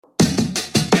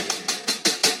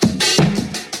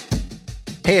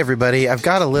Hey everybody, I've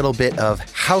got a little bit of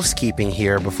housekeeping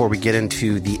here before we get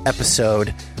into the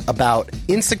episode about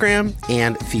Instagram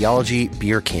and Theology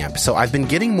Beer Camp. So I've been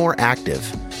getting more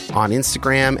active on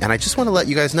Instagram, and I just want to let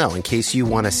you guys know, in case you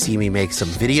want to see me make some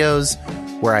videos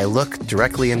where I look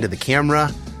directly into the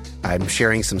camera. I'm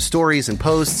sharing some stories and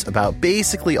posts about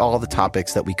basically all the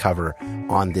topics that we cover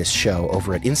on this show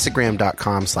over at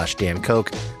Instagram.com/Dan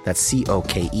Koch. That's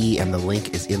C-O-K-E, and the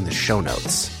link is in the show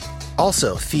notes.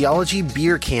 Also, Theology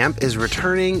Beer Camp is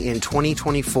returning in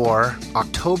 2024,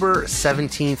 October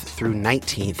 17th through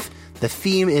 19th. The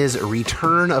theme is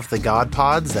Return of the God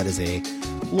Pods. That is a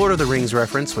Lord of the Rings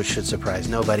reference, which should surprise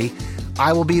nobody.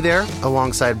 I will be there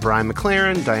alongside Brian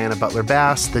McLaren, Diana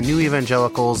Butler-Bass, the New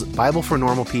Evangelicals, Bible for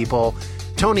Normal People,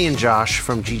 Tony and Josh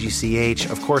from GGCH,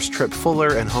 of course Trip Fuller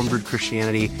and Homebrewed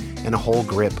Christianity, and a whole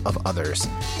grip of others.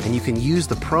 And you can use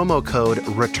the promo code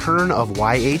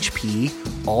RETURNOFYHP,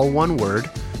 all one word,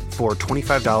 for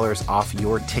 $25 off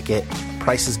your ticket.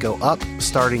 Prices go up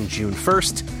starting June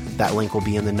 1st. That link will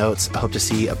be in the notes. I hope to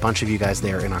see a bunch of you guys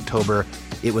there in October.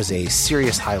 It was a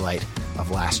serious highlight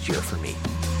of last year for me.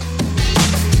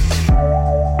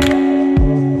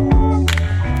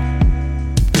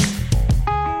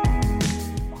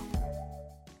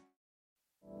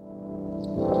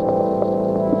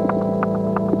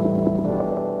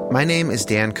 My name is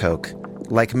Dan Koch.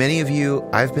 Like many of you,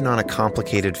 I've been on a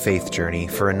complicated faith journey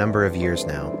for a number of years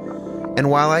now. And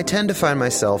while I tend to find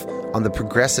myself on the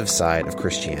progressive side of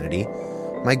Christianity,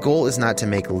 my goal is not to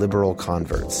make liberal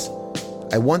converts.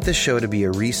 I want this show to be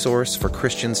a resource for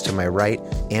Christians to my right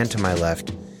and to my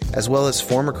left, as well as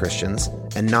former Christians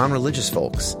and non-religious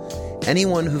folks,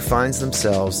 anyone who finds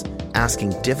themselves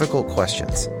asking difficult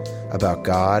questions about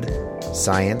God,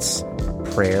 science,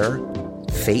 prayer,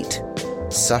 fate,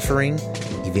 suffering,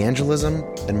 evangelism,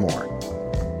 and more.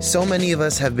 So many of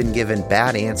us have been given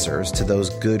bad answers to those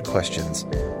good questions,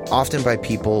 often by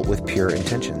people with pure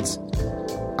intentions.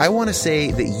 I want to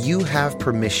say that you have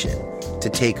permission to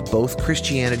take both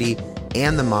Christianity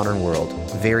and the modern world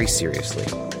very seriously.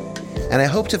 And I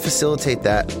hope to facilitate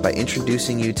that by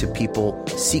introducing you to people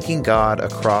seeking God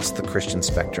across the Christian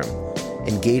spectrum,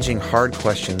 engaging hard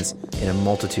questions in a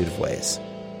multitude of ways.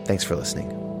 Thanks for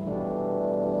listening.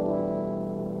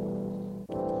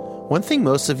 One thing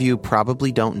most of you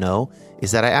probably don't know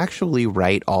is that I actually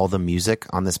write all the music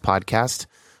on this podcast.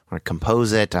 When I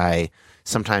compose it, I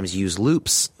sometimes use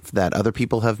loops that other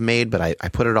people have made, but I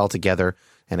put it all together,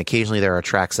 and occasionally there are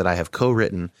tracks that I have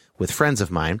co-written with friends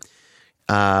of mine.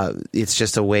 It's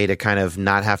just a way to kind of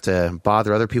not have to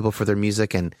bother other people for their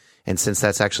music, and since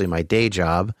that's actually my day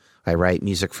job, I write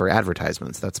music for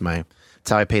advertisements. That's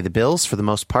how I pay the bills for the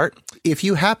most part. If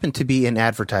you happen to be in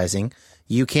advertising,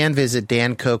 you can visit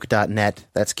dankoch.net,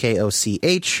 that's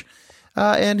K-O-C-H,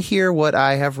 and hear what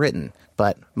I have written.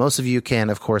 But most of you can,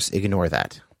 of course, ignore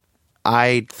that.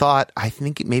 I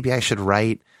think maybe I should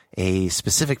write a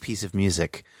specific piece of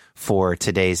music for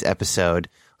today's episode.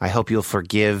 I hope you'll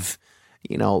forgive,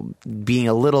 being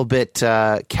a little bit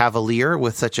cavalier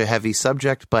with such a heavy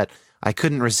subject, but I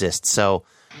couldn't resist. So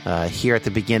here at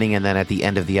the beginning and then at the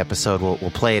end of the episode,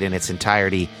 we'll play it in its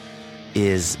entirety,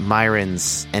 is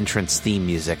Myron's entrance theme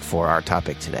music for our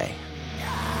topic today.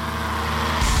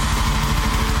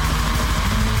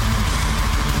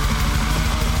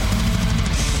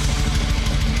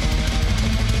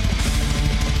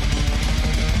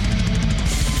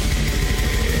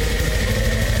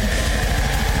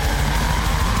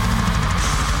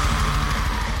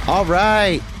 All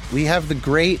right, we have the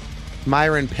great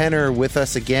Myron Penner with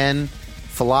us again,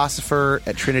 philosopher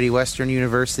at Trinity Western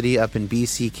University up in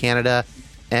BC, Canada.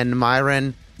 And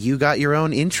Myron, you got your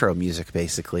own intro music,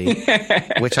 basically,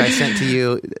 which I sent to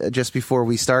you just before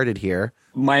we started here.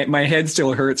 My head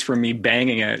still hurts from me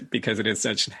banging it because it is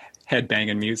such head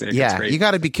banging music. Yeah, you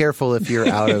got to be careful if you're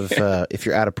out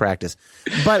of practice.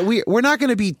 But we're not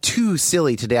going to be too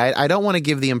silly today. I don't want to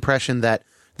give the impression that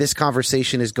this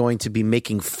conversation is going to be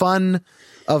making fun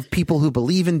of people who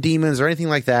believe in demons or anything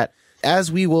like that.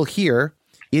 As we will hear,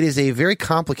 it is a very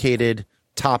complicated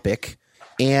topic,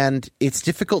 and it's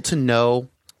difficult to know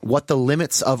what the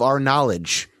limits of our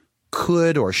knowledge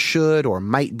could or should or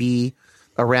might be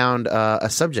around a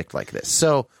subject like this.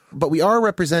 So, but we are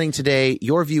representing today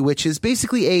your view, which is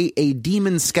basically a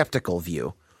demon skeptical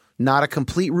view, not a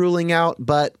complete ruling out,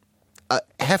 but a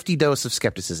hefty dose of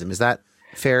skepticism. Is that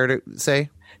fair to say?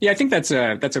 Yeah, I think that's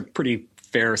a pretty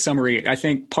fair summary. I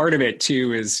think part of it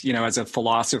too is, as a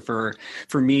philosopher,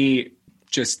 for me,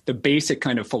 just the basic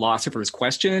kind of philosopher's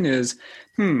question is,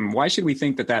 why should we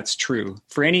think that that's true?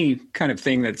 For any kind of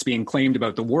thing that's being claimed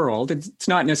about the world, it's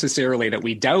not necessarily that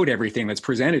we doubt everything that's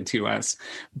presented to us,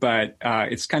 but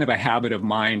it's kind of a habit of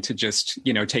mind to just,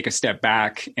 take a step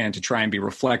back and to try and be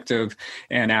reflective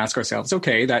and ask ourselves,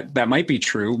 okay, that might be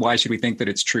true. Why should we think that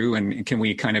it's true? And can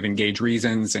we kind of engage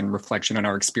reasons and reflection on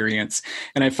our experience?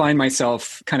 And I find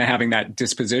myself kind of having that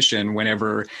disposition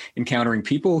whenever encountering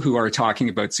people who are talking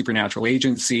about supernatural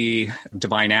agency,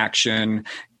 divine action,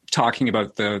 talking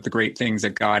about the great things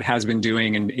that God has been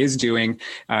doing and is doing.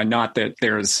 Not that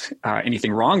there's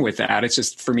anything wrong with that. It's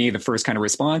just, for me, the first kind of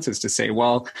response is to say,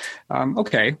 well,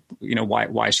 okay,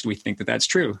 why should we think that that's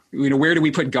true? Where do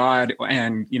we put God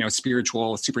and,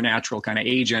 spiritual, supernatural kind of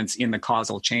agents in the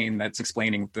causal chain that's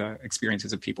explaining the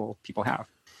experiences of people have?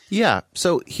 Yeah.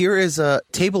 So here is a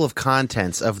table of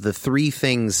contents of the three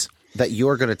things that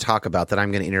you're going to talk about that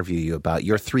I'm going to interview you about,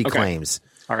 your three claims.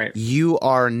 All right. You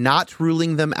are not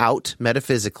ruling them out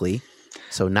metaphysically,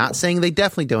 so not saying they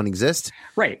definitely don't exist.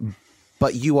 Right.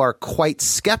 But you are quite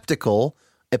skeptical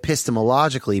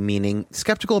epistemologically, meaning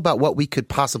skeptical about what we could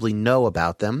possibly know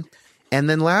about them. And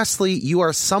then lastly, you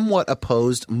are somewhat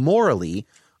opposed morally,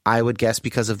 I would guess,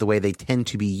 because of the way they tend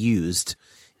to be used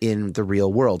in the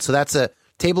real world. So that's a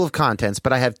table of contents,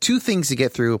 but I have two things to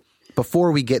get through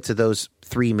before we get to those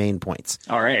three main points.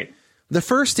 All right. The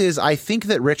first is, I think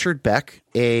that Richard Beck,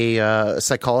 a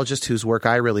psychologist whose work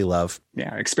I really love.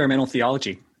 Yeah, Experimental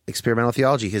Theology,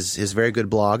 his very good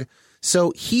blog.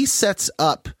 So he sets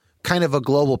up kind of a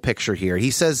global picture here. He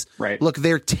says, Look,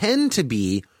 there tend to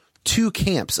be two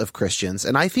camps of Christians,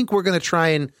 and I think we're going to try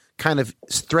and kind of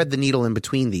thread the needle in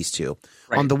between these two.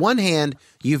 Right. On the one hand,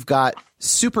 you've got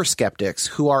super skeptics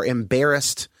who are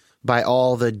embarrassed by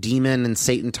all the demon and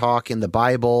Satan talk in the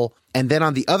Bible. And then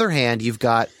on the other hand, you've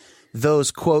got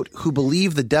those, quote, who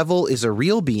believe the devil is a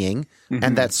real being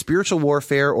and that spiritual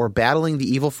warfare or battling the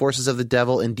evil forces of the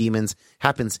devil and demons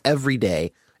happens every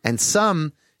day. And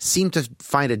some seem to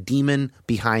find a demon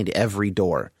behind every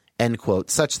door, end quote,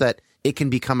 such that it can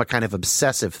become a kind of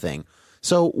obsessive thing.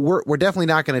 So we're definitely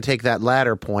not going to take that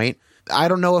latter point. I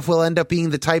don't know if we'll end up being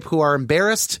the type who are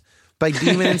embarrassed by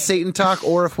demon and Satan talk,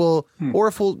 or if we'll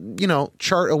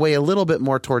chart away a little bit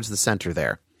more towards the center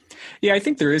there. Yeah, I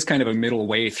think there is kind of a middle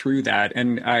way through that.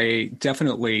 And I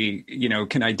definitely,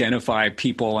 can identify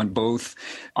people on both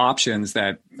options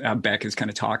that Beck is kind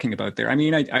of talking about there. I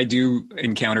mean, I do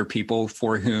encounter people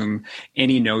for whom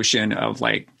any notion of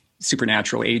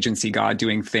supernatural agency, God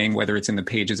doing thing, whether it's in the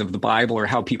pages of the Bible or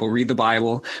how people read the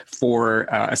Bible, for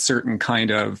a certain kind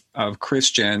of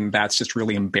Christian, that's just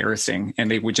really embarrassing.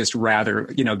 And they would just rather,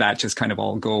 that just kind of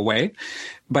all go away.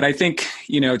 But I think,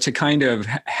 to kind of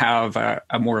have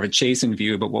a more of a chastened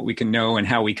view about what we can know and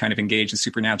how we kind of engage the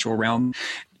supernatural realm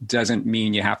doesn't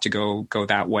mean you have to go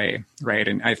that way, right?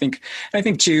 And I think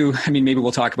too, maybe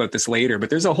we'll talk about this later, but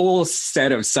there's a whole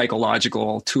set of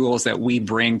psychological tools that we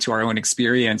bring to our own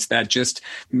experience that just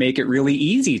make it really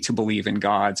easy to believe in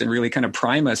gods and really kind of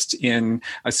prime us in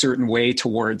a certain way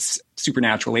towards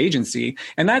supernatural agency.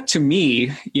 And that, to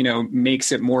me,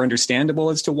 makes it more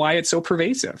understandable as to why it's so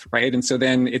pervasive, right? And so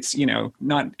then it's,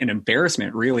 not an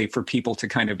embarrassment really for people to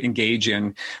kind of engage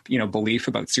in, belief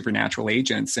about supernatural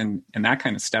agents and that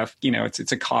kind of stuff.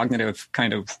 It's a cognitive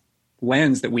kind of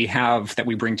lens that we have that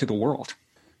we bring to the world.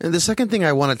 And the second thing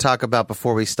I want to talk about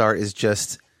before we start is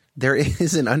just there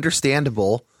is an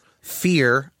understandable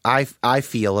fear, I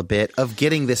feel a bit, of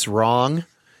getting this wrong.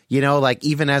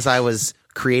 Even as I was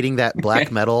creating that black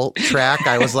metal track,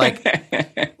 I was like,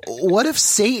 what if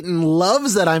Satan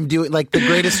loves that I'm doing, the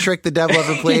greatest trick the devil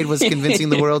ever played was convincing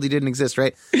the world he didn't exist,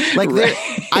 right?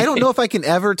 I don't know if I can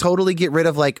ever totally get rid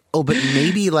of but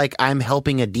maybe I'm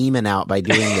helping a demon out by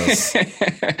doing this,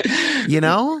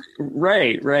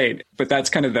 Right. But that's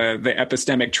kind of the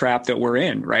epistemic trap that we're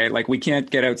in, right? We can't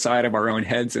get outside of our own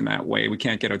heads in that way. We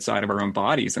can't get outside of our own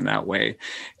bodies in that way.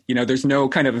 There's no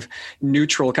kind of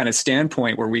neutral kind of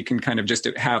standpoint where we can kind of just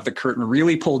have the curtain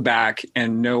really pulled back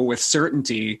and know with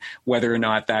certainty whether or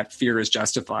not that fear is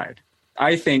justified.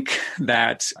 I think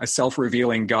that a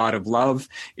self-revealing God of love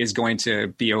is going to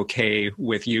be okay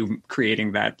with you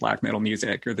creating that black metal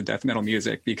music or the death metal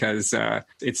music because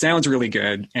it sounds really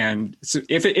good. And so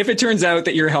if it turns out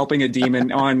that you're helping a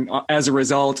demon as a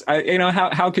result,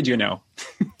 how could you know?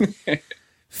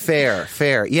 Fair.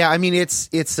 Yeah,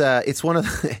 it's one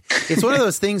of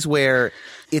those things where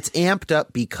it's amped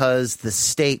up because the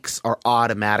stakes are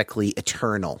automatically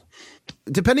eternal.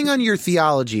 Depending on your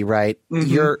theology, right? Mm-hmm.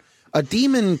 a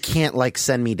demon can't like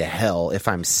send me to hell if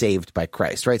I'm saved by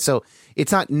Christ, right? So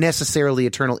it's not necessarily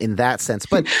eternal in that sense,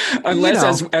 but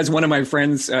unless, as one of my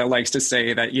friends likes to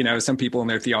say, that some people in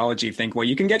their theology think, well,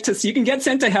 you can get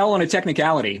sent to hell on a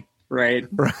technicality, right?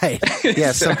 Right.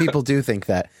 Yeah, some people do think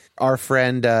that. Our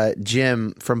friend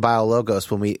Jim from BioLogos,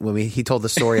 when he told the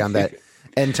story on that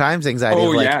end times anxiety.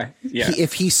 Oh,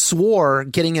 if he swore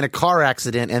getting in a car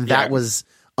accident and that was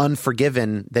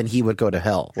unforgiven, then he would go to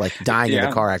hell, like dying in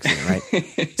a car accident,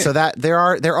 right? So that there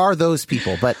are those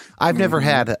people, but I've never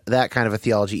had that kind of a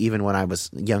theology, even when I was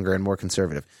younger and more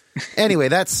conservative. Anyway,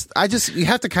 you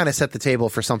have to kind of set the table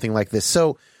for something like this.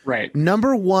 So,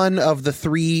 number one of the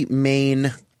three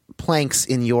main planks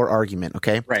in your argument,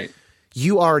 okay? Right.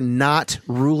 You are not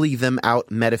ruling them out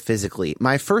metaphysically.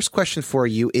 My first question for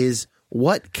you is,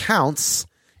 what counts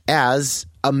as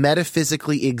a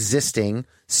metaphysically existing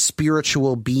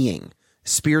spiritual being,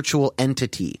 spiritual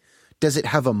entity? Does it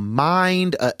have a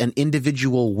mind, an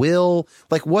individual will?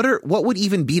 Like, what would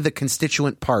even be the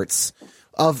constituent parts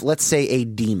of, let's say, a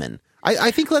demon?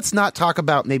 I think let's not talk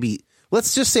about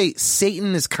let's just say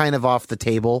Satan is kind of off the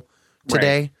table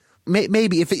today. Right.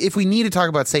 Maybe if we need to talk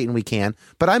about Satan, we can.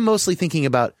 But I'm mostly thinking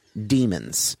about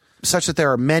demons, such that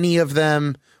there are many of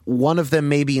them. One of them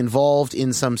may be involved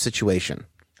in some situation.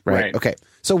 Right. Okay.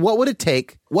 So what would it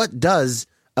take? What does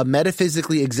a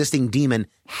metaphysically existing demon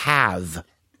have?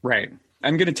 Right.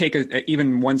 I'm going to take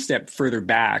even one step further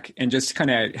back and just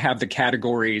kind of have the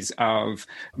categories of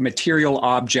material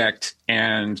object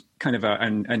and kind of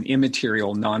an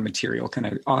immaterial, non-material kind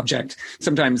of object,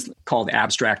 sometimes called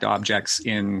abstract objects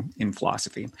in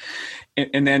philosophy.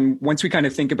 And then once we kind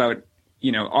of think about,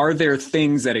 are there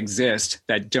things that exist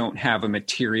that don't have a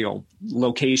material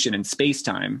location in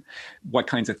space-time? What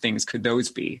kinds of things could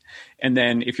those be? And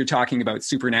then if you're talking about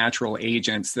supernatural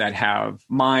agents that have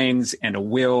minds and a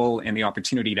will and the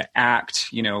opportunity to act,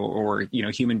 or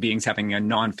human beings having a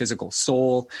non-physical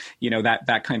soul,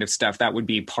 that kind of stuff, that would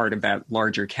be part of that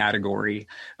larger category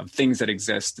of things that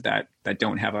exist that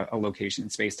don't have a location in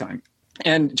space-time.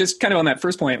 And just kind of on that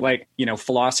first point,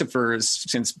 philosophers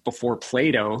since before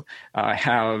Plato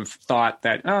have thought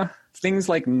that things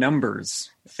like numbers,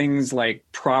 things like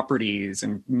properties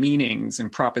and meanings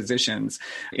and propositions,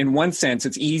 in one sense,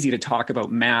 it's easy to talk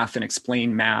about math and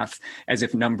explain math as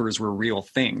if numbers were real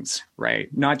things, right?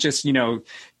 Not just,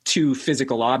 two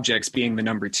physical objects being the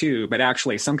number two, but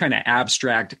actually some kind of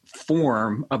abstract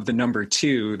form of the number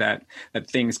two that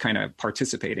things kind of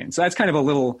participate in. So that's kind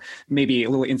of maybe a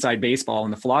little inside baseball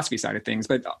on the philosophy side of things.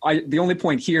 But the only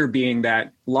point here being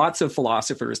that lots of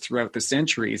philosophers throughout the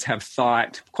centuries have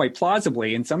thought quite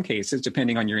plausibly, in some cases,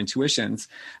 depending on your intuitions,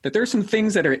 that there are some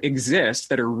things that exist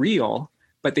that are real,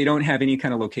 but they don't have any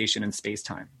kind of location in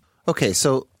space-time. Okay,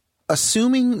 so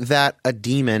assuming that a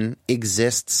demon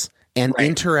exists and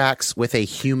interacts with a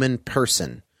human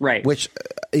person, which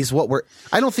is what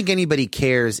I don't think anybody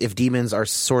cares if demons are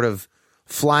sort of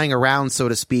flying around, so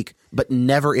to speak, but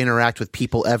never interact with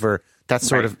people ever. That's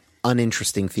sort of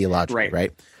uninteresting theologically,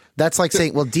 right? That's like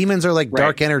saying, well, demons are like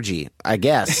dark energy, I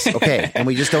guess. Okay. And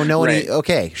we just don't know any.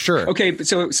 Okay, sure. Okay.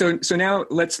 So now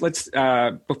let's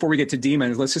before we get to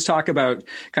demons, let's just talk about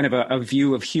kind of a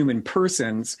view of human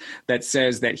persons that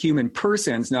says that human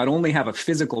persons not only have a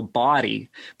physical body,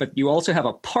 but you also have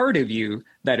a part of you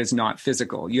that is not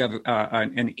physical. You have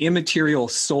an immaterial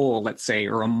soul, let's say,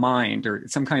 or a mind or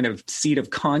some kind of seat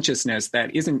of consciousness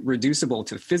that isn't reducible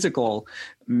to physical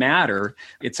matter.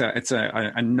 It's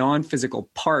a non-physical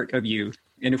part of you.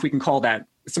 And if we can call that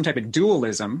some type of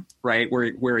dualism, right,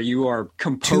 where you are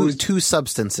composed... Two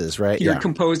substances, right? You're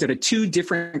composed out of two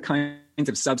different kinds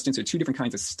of substance or two different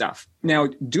kinds of stuff. Now,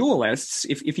 dualists,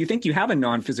 if you think you have a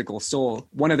non-physical soul,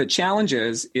 one of the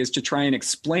challenges is to try and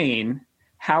explain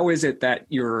how is it that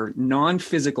your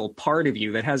non-physical part of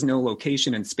you that has no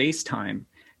location in space-time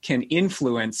can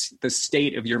influence the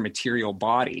state of your material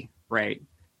body, right?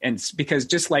 And because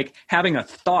just like having a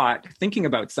thought, thinking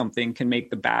about something can make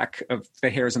the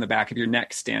hairs on the back of your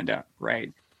neck stand up,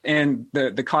 right? And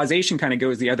the causation kind of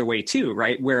goes the other way too,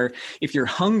 right? Where if you're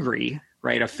hungry,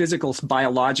 right, a physical,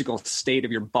 biological state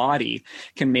of your body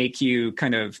can make you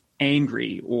kind of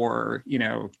angry or,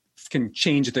 can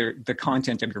change the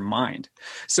content of your mind.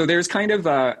 So there's kind of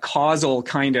a causal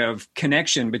kind of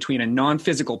connection between a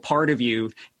non-physical part of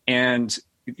you and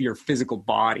your physical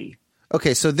body.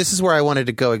 Okay, so this is where I wanted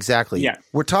to go exactly. Yeah.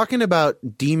 We're talking about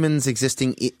demons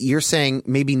existing, you're saying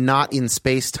maybe not in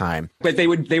space-time. But they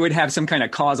would have some kind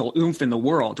of causal oomph in the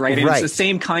world, right? And it's the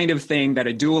same kind of thing that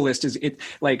a dualist is.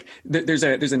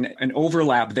 There's an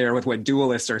overlap there with what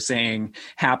dualists are saying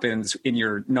happens in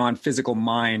your non-physical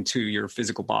mind to your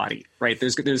physical body, right?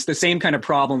 There's the same kind of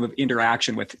problem of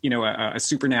interaction with, a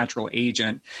supernatural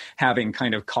agent having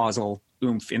kind of causal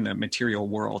oomph in the material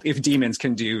world, if demons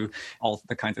can do all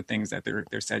the kinds of things that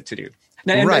they're said to do.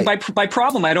 Now, and by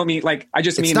problem, I don't mean I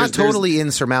just mean it's not totally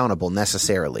insurmountable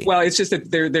necessarily. Well, it's just that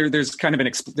there's kind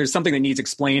of there's something that needs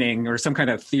explaining, or some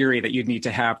kind of theory that you'd need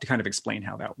to have to kind of explain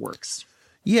how that works.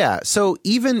 Yeah. So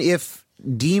even if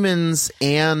demons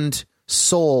and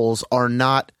souls are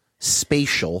not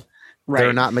spatial,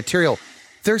 they're not material,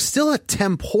 there's still a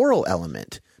temporal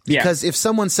element. Because if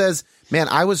someone says, man,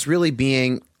 I was really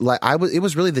being it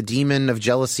was really the demon of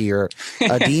jealousy or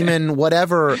a demon,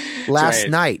 whatever, last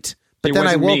night. But then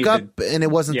I woke up and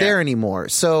it wasn't there anymore.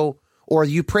 So, or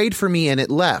you prayed for me and it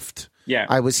left. Yeah.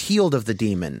 I was healed of the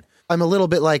demon. I'm a little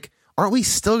bit like, aren't we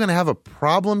still going to have a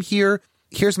problem here?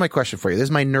 Here's my question for you. This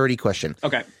is my nerdy question.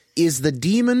 Okay. Is the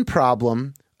demon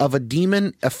problem of a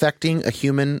demon affecting a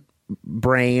human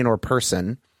brain or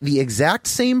person the exact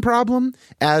same problem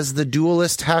as the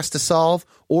dualist has to solve,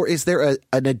 or is there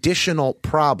an additional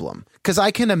problem? Because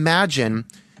I can imagine,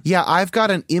 I've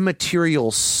got an immaterial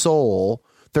soul.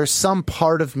 There's some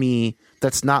part of me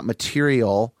that's not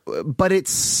material, but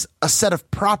it's a set of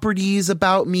properties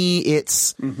about me.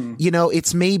 It's,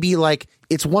 it's maybe like,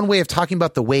 it's one way of talking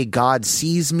about the way God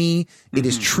sees me. It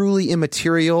is truly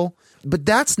immaterial. But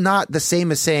that's not the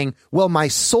same as saying, well, my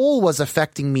soul was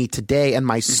affecting me today and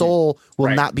my soul will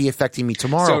not be affecting me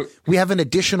tomorrow. So, we have an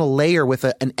additional layer with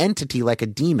an entity like a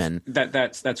demon.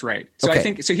 That's right. So I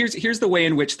think, here's the way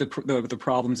in which the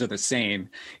problems are the same.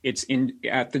 It's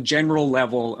at the general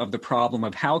level of the problem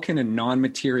of how can a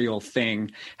non-material thing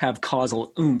have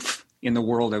causal oomph in the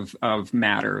world of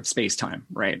matter, of space-time,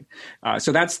 right?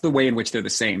 So that's the way in which they're the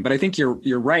same. But I think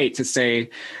you're right to say,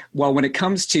 well, when it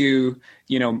comes to,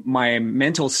 my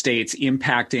mental states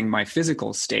impacting my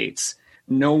physical states,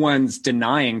 no one's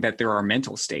denying that there are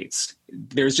mental states.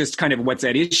 There's just kind of what's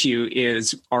at issue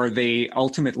is, are they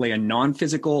ultimately a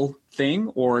non-physical thing,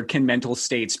 or can mental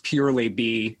states purely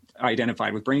be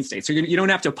identified with brain states? So you don't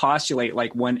have to postulate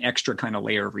like one extra kind of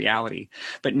layer of reality.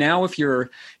 But now if you're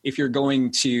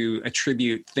going to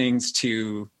attribute things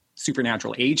to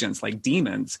supernatural agents like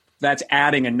demons, that's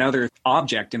adding another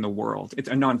object in the world. It's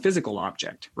a non-physical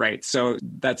object, right? So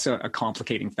that's a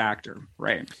complicating factor,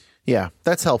 right? Yeah,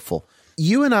 that's helpful.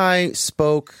 You and I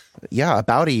spoke,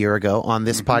 about a year ago on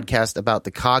this podcast about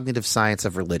the cognitive science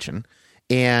of religion.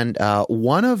 And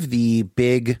one of the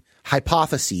big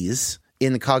hypotheses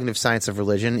in the cognitive science of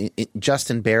religion,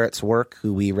 Justin Barrett's work,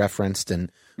 who we referenced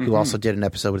and who also did an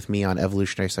episode with me on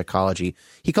evolutionary psychology,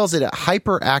 he calls it a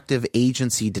hyperactive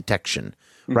agency detection,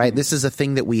 right? This is a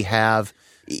thing that we have.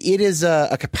 It is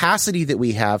a capacity that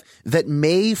we have that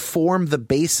may form the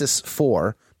basis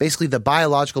for, basically the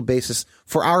biological basis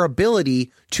for our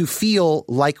ability to feel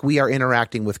like we are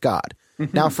interacting with God.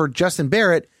 Now, for Justin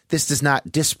Barrett, this does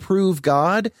not disprove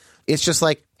God. It's just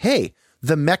like, hey,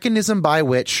 the mechanism by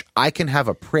which I can have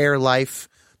a prayer life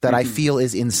that I feel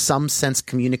is in some sense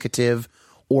communicative,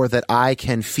 or that I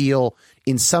can feel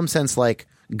in some sense like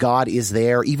God is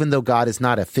there, even though God is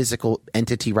not a physical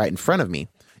entity right in front of me,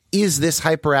 is this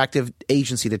hyperactive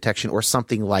agency detection or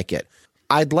something like it.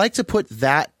 I'd like to put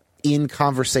that in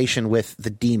conversation with the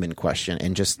demon question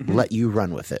and just let you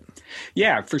run with it.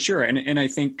 Yeah, for sure. And I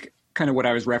think kind of what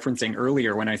I was referencing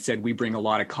earlier when I said we bring a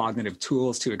lot of cognitive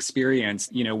tools to experience,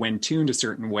 when tuned a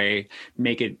certain way,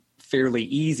 make it fairly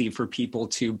easy for people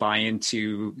to buy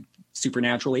into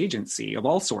supernatural agency of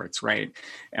all sorts, right?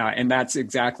 And that's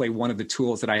exactly one of the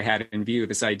tools that I had in view,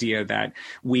 this idea that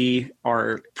we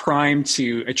are primed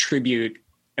to attribute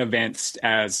events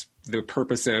as the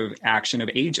purpose of action of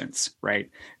agents, right?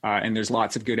 And there's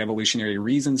lots of good evolutionary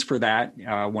reasons for that.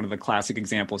 One of the classic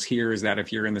examples here is that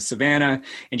if you're in the savannah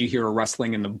and you hear a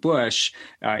rustling in the bush,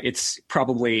 it's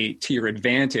probably to your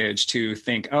advantage to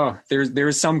think, oh,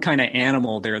 there's some kind of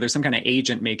animal there. There's some kind of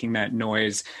agent making that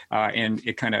noise, and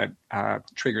it kind of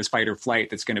triggers fight or flight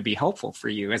that's going to be helpful for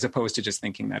you, as opposed to just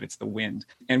thinking that it's the wind.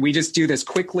 And we just do this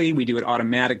quickly. We do it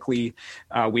automatically.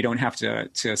 We don't have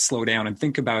to slow down and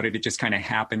think about it. It just kind of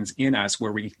happens in us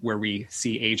where we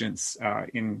see agents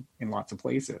in lots of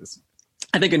places.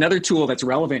 I think another tool that's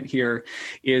relevant here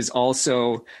is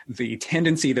also the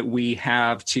tendency that we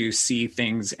have to see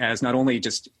things as not only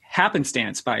just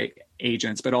happenstance by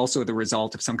agents, but also the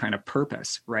result of some kind of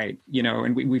purpose, right?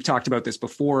 And we've talked about this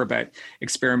before, but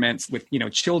experiments with,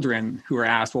 children who are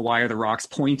asked, well, why are the rocks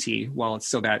pointy? Well, it's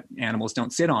so that animals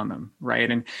don't sit on them, right?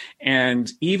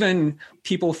 And even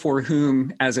people for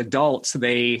whom as adults,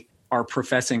 they are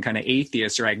professing kind of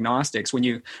atheists or agnostics, when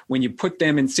you put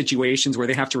them in situations where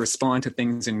they have to respond to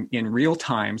things in real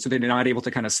time, so they're not able to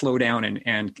kind of slow down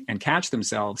and catch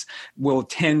themselves, will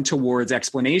tend towards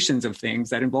explanations of things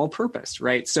that involve purpose,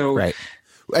 right? So, right.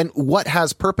 And what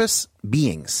has purpose?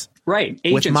 Beings. Right.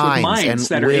 Agents with minds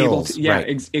that wills. Are able to, yeah,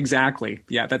 right. Exactly.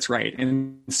 Yeah, that's right.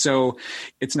 And so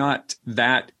it's not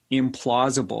that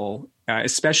implausible,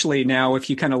 especially now if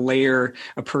you kind of layer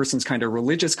a person's kind of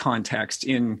religious context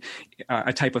in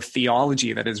a type of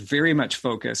theology that is very much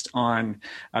focused on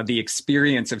the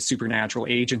experience of supernatural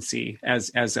agency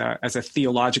as a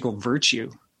theological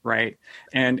virtue. Right.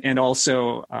 And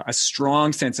also a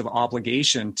strong sense of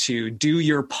obligation to do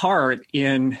your part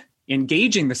in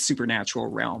engaging the supernatural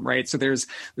realm. Right. So there's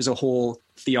a whole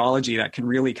theology that can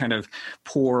really kind of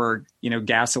pour,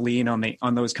 gasoline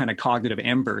on those kind of cognitive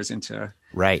embers into.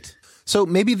 Right. So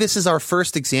maybe this is our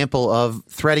first example of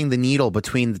threading the needle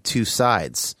between the two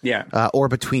sides. Yeah. Or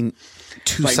between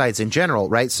two sides in general.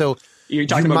 Right. So you're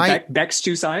talking about Beck's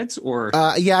two sides, or?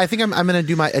 Yeah, I think I'm going to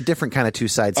do a different kind of two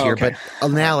sides here, okay. But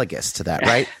analogous to that,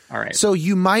 right? All right. So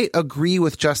you might agree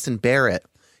with Justin Barrett.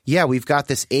 Yeah, we've got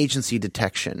this agency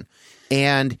detection,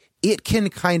 and it can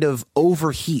kind of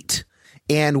overheat,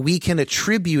 and we can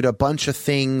attribute a bunch of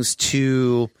things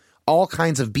to all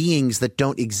kinds of beings that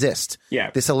don't exist.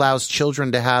 Yeah. This allows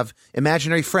children to have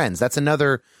imaginary friends. That's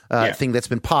another thing that's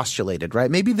been postulated, right?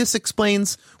 Maybe this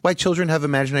explains why children have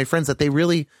imaginary friends that they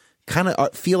really kind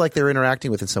of feel like they're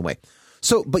interacting with in some way.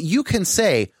 So, but you can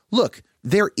say, look,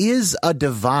 there is a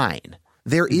divine.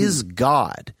 There is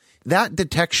God. That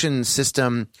detection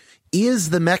system is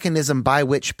the mechanism by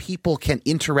which people can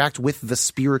interact with the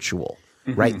spiritual,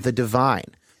 right? The divine.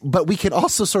 But we can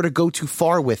also sort of go too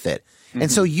far with it.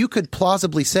 And so you could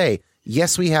plausibly say,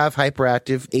 yes, we have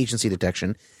hyperactive agency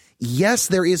detection. Yes,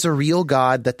 there is a real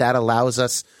God that allows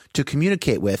us to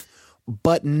communicate with.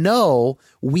 But no,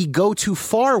 we go too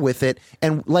far with it.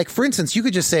 And like, for instance, you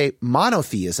could just say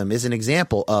monotheism is an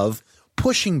example of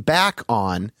pushing back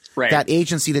on that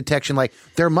agency detection. Like,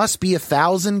 there must be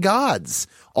 1,000 gods,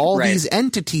 all these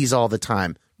entities all the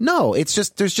time. No, it's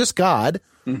just, there's just God.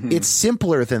 It's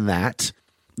simpler than that.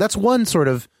 That's one sort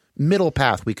of middle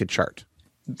path we could chart.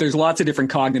 There's lots of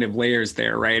different cognitive layers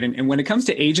there, right? And when it comes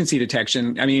to agency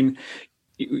detection, I mean,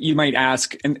 you might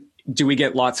ask, and do we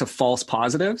get lots of false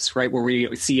positives, right? Where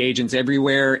we see agents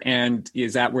everywhere, and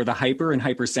is that where the hyper and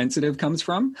hypersensitive comes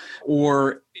from?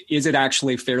 Or is it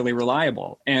actually fairly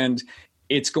reliable? And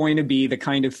it's going to be the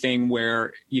kind of thing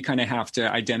where you kind of have to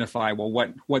identify,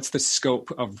 well, what's the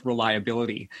scope of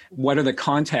reliability? What are the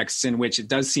contexts in which it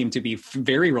does seem to be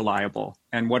very reliable?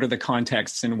 And what are the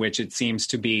contexts in which it seems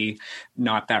to be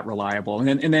not that reliable?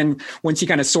 And then once you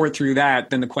kind of sort through that,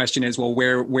 then the question is, well,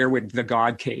 where would the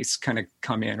God case kind of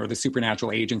come in, or the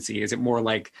supernatural agency? Is it more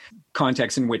like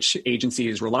context in which agency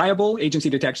is reliable, agency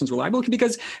detection is reliable?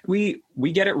 Because we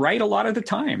get it right a lot of the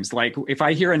times. Like if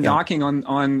I hear a knocking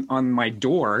on my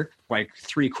door, like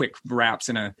 3 quick raps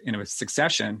in a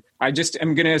succession, I just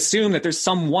am going to assume that there's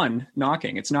someone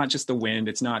knocking. It's not just the wind.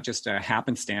 It's not just a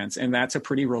happenstance. And that's a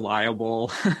pretty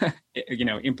reliable,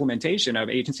 implementation of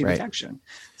agency detection.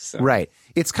 So. Right.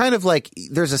 It's kind of like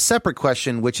there's a separate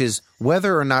question, which is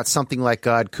whether or not something like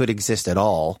God could exist at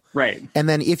all. Right. And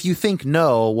then if you think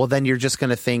no, well, then you're just going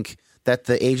to think that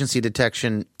the agency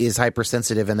detection is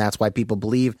hypersensitive, and that's why people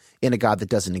believe in a God that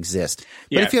doesn't exist.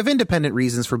 But if you have independent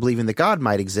reasons for believing that God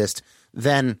might exist,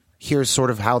 then here's sort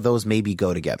of how those maybe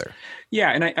go together. Yeah,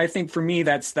 and I think for me,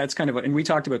 that's kind of, and we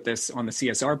talked about this on the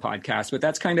CSR podcast, but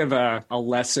that's kind of a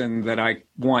lesson that I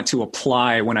want to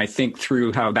apply when I think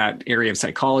through how that area of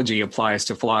psychology applies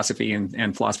to philosophy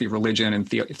and philosophy of religion and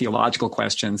theological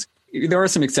questions. There are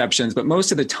some exceptions, but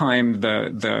most of the time,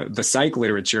 the psych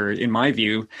literature, in my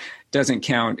view, doesn't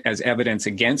count as evidence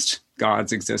against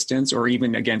God's existence or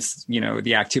even against,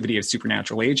 the activity of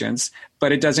supernatural agents,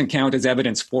 but it doesn't count as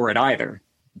evidence for it either.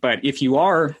 But if you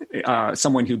are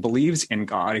someone who believes in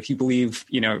God, if you believe,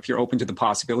 if you're open to the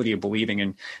possibility of believing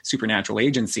in supernatural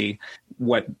agency,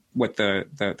 what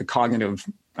the cognitive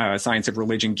science of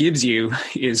religion gives you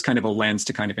is kind of a lens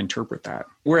to kind of interpret that.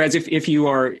 Whereas if you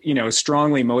are,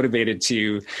 strongly motivated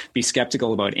to be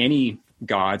skeptical about any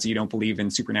gods, you don't believe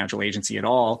in supernatural agency at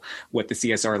all, what the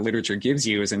CSR literature gives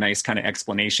you is a nice kind of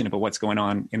explanation about what's going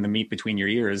on in the meat between your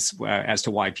ears as to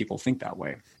why people think that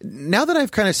way. Now that I've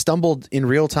kind of stumbled in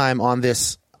real time on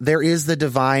this there is the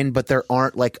divine, but there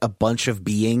aren't like a bunch of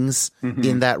beings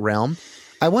in that realm.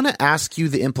 I want to ask you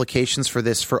the implications for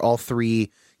this for all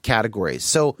three categories.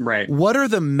 So what are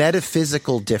the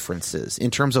metaphysical differences in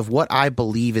terms of what I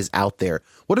believe is out there?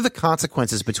 What are the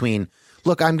consequences between,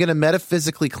 look, I'm going to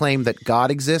metaphysically claim that God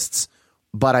exists,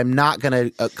 but I'm not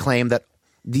going to claim that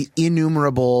the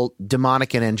innumerable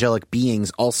demonic and angelic beings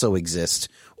also exist,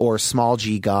 or small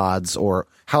g gods, or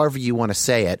however you want to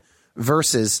say it,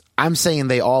 versus I'm saying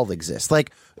they all exist.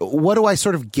 Like, what do I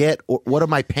sort of get? Or what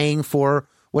am I paying for?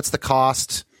 What's the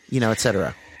cost? Et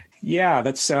cetera. Yeah,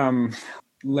 that's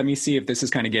let me see if this is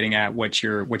kind of getting at what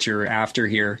you're after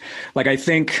here. Like, I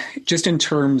think just in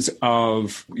terms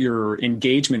of your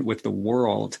engagement with the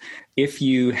world, if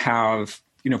you have,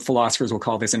 philosophers will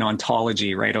call this an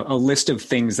ontology, right? A list of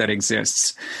things that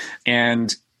exists.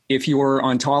 And if your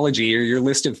ontology, or your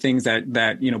list of things that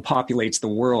populates the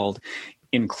world,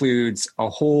 includes a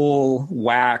whole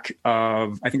whack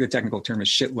of, I think the technical term is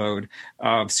shitload,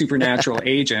 of supernatural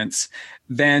agents,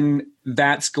 then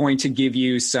that's going to give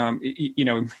you some,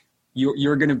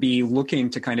 you're going to be looking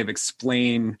to kind of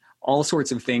explain all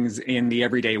sorts of things in the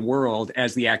everyday world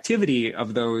as the activity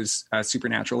of those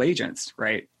supernatural agents,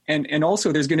 right? And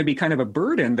also there's going to be kind of a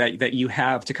burden that you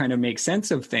have to kind of make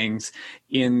sense of things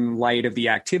in light of the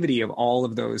activity of all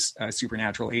of those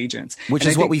supernatural agents. Which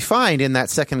is what we find in that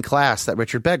second class that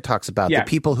Richard Begg talks about, the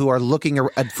people who are looking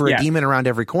for a demon around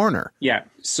every corner. Yeah.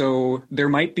 So there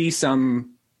might be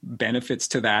some benefits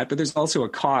to that, but there's also a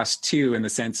cost too, in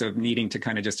the sense of needing to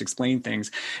kind of just explain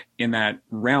things in that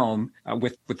realm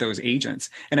with those agents.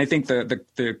 And I think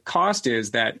the cost is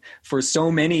that for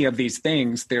so many of these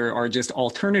things, there are just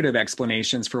alternative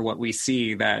explanations for what we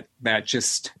see that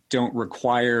just don't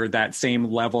require that same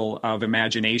level of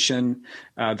imagination,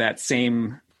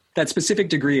 that specific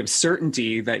degree of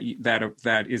certainty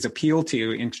that is appealed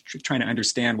to in trying to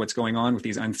understand what's going on with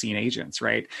these unseen agents,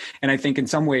 right? And I think in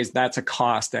some ways that's a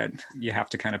cost that you have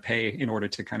to kind of pay in order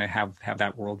to kind of have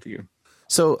that worldview.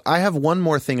 So I have one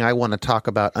more thing I want to talk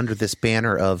about under this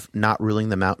banner of not ruling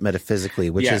them out metaphysically,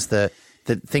 which is the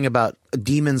thing about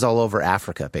demons all over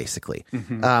Africa, basically,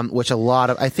 which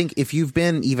I think if you've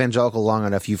been evangelical long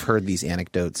enough, you've heard these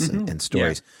anecdotes and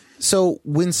stories. Yeah. So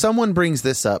when someone brings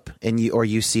this up and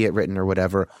you see it written or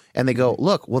whatever, and they go,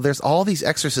 look, well, there's all these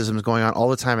exorcisms going on all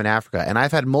the time in Africa. And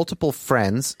I've had multiple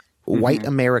friends, white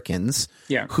Americans,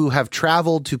 who have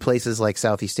traveled to places like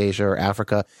Southeast Asia or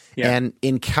Africa and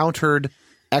encountered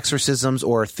exorcisms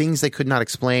or things they could not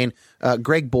explain.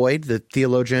 Greg Boyd, the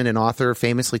theologian and author,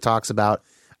 famously talks about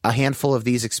a handful of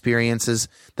these experiences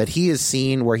that he has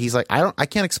seen where he's like, I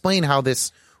can't explain how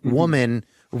this woman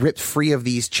ripped free of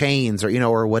these chains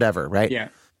or whatever, right? Yeah.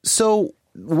 So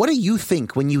what do you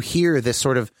think when you hear this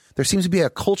sort of, there seems to be a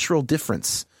cultural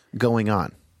difference going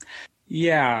on?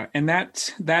 Yeah, and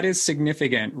that is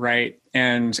significant, right?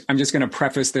 And I'm just going to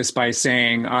preface this by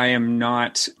saying I am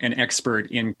not an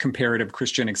expert in comparative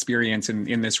Christian experience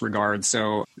in this regard.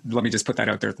 So let me just put that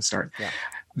out there at the start. Yeah.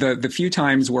 The few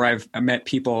times where I've met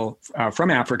people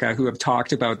from Africa who have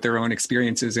talked about their own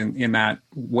experiences in that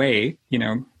way,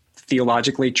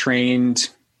 theologically trained,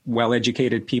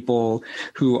 well-educated people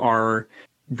who are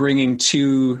bringing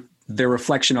to their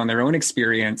reflection on their own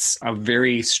experience a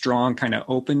very strong kind of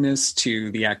openness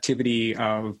to the activity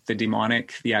of the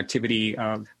demonic, the activity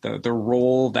of the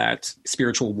role that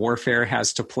spiritual warfare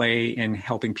has to play in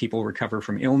helping people recover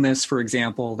from illness, for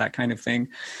example, that kind of thing.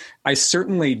 I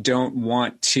certainly don't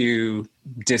want to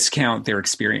discount their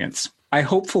experience. I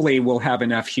hopefully will have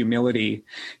enough humility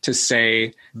to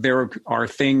say there are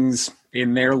things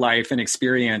in their life and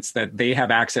experience that they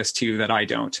have access to that I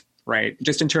don't, right?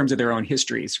 Just in terms of their own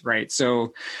histories, right?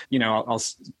 So, I'll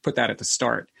put that at the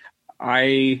start.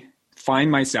 I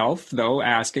find myself, though,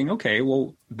 asking, okay,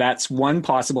 well, that's one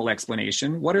possible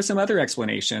explanation. What are some other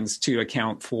explanations to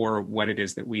account for what it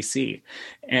is that we see?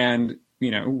 And,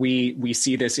 we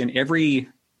see this in every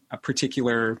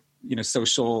particular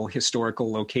social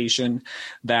historical location,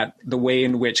 that the way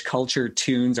in which culture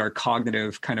tunes our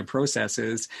cognitive kind of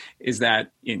processes is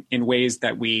that in ways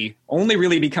that we only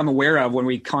really become aware of when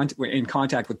we're in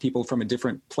contact with people from a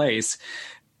different place,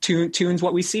 tunes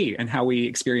what we see and how we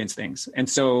experience things. And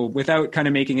so without kind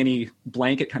of making any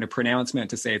blanket kind of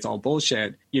pronouncement to say it's all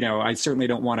bullshit, I certainly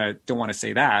don't want to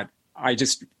say that. I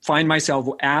just find myself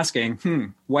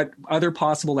asking, what other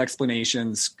possible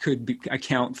explanations could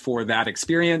account for that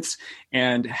experience,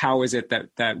 and how is it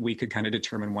that we could kind of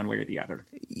determine one way or the other?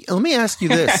 Let me ask you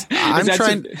this. This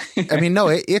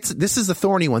is a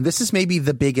thorny one. This is maybe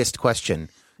the biggest question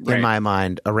in my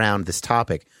mind around this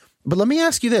topic. But let me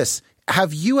ask you this.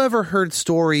 Have you ever heard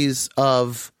stories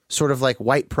of sort of like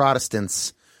white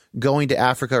Protestants going to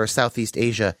Africa or Southeast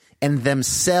Asia and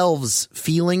themselves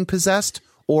feeling possessed?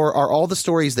 Or are all the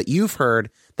stories that you've heard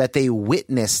that they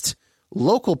witnessed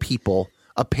local people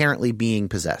apparently being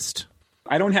possessed?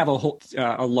 I don't have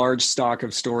a large stock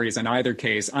of stories in either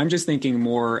case. I'm just thinking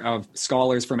more of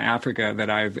scholars from Africa that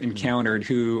I've encountered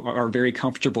who are very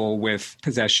comfortable with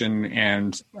possession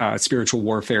and spiritual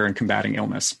warfare and combating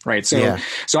illness, right? So,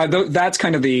 that's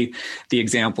kind of the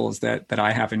examples that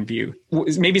I have in view.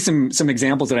 Maybe some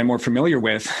examples that I'm more familiar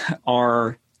with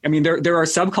are, I mean, there are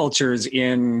subcultures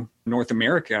in North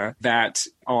America that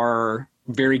are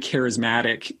very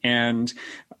charismatic, and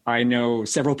I know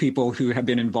several people who have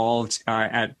been involved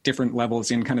at different levels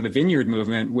in kind of the Vineyard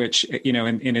movement, which, you know,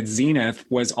 in its zenith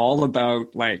was all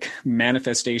about like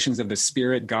manifestations of the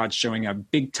Spirit, God showing up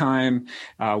big time,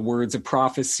 words of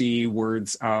prophecy,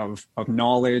 words of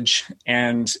knowledge,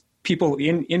 and people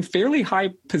in fairly high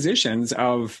positions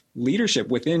of leadership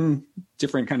within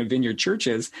different kind of Vineyard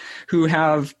churches who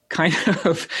have kind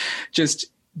of just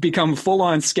become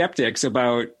full-on skeptics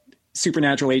about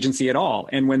supernatural agency at all.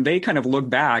 And when they kind of look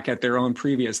back at their own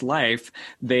previous life,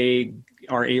 they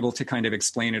are able to kind of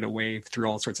explain it away through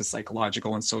all sorts of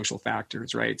psychological and social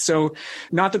factors, right? So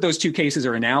not that those two cases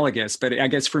are analogous, but I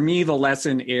guess for me, the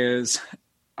lesson is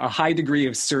a high degree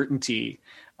of certainty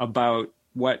about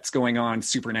what's going on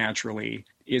supernaturally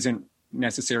isn't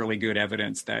necessarily good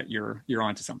evidence that you're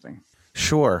onto something.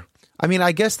 Sure. I mean,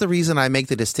 I guess the reason I make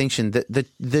the distinction,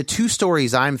 the two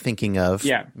stories I'm thinking of,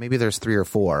 maybe there's 3 or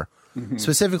 4,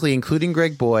 specifically including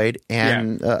Greg Boyd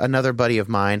and another buddy of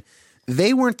mine,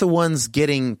 they weren't the ones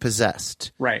getting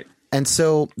possessed. Right. And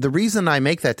so the reason I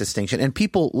make that distinction, and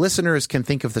listeners can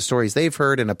think of the stories they've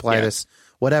heard and apply this,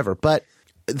 whatever, but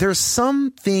there's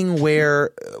something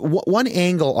where one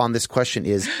angle on this question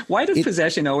is, why does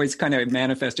possession always kind of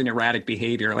manifest in erratic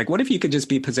behavior? Like, what if you could just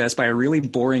be possessed by a really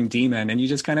boring demon and you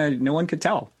just kind of, no one could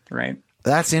tell, right?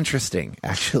 That's interesting,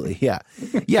 actually. Yeah.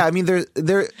 Yeah. I mean,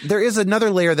 there is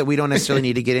another layer that we don't necessarily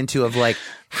need to get into of like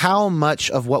how much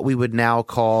of what we would now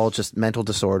call just mental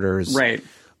disorders. Right.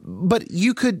 But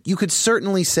you could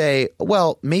certainly say,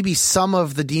 well, maybe some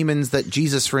of the demons that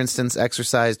Jesus, for instance,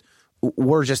 exorcised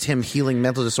were just him healing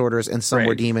mental disorders and some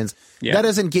were demons. Yeah. That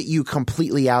doesn't get you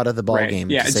completely out of the ballgame.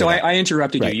 Yeah. So I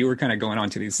interrupted you. You were kind of going on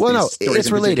to these. Well, these stories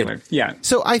it's related. Particular. Yeah.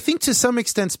 So I think to some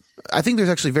extent, I think there's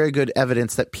actually very good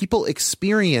evidence that people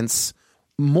experience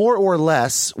more or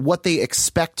less what they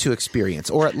expect to experience,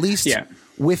 or at least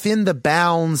within the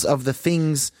bounds of the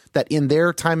things that in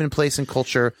their time and place and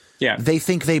culture, they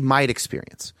think they might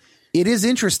experience. It is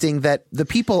interesting that the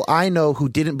people I know who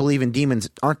didn't believe in demons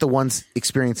aren't the ones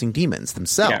experiencing demons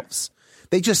themselves. Yeah.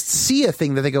 They just see a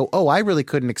thing that they go, oh, I really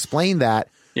couldn't explain that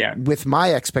with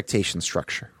my expectation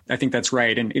structure. I think that's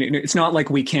right. And it's not like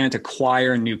we can't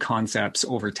acquire new concepts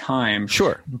over time.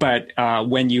 Sure. But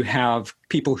when you have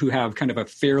people who have kind of a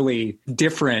fairly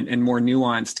different and more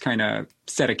nuanced kind of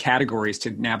set of categories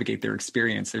to navigate their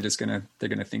experience, they're going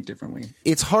to think differently.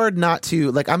 It's hard not to,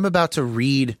 like, I'm about to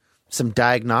read some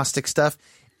diagnostic stuff.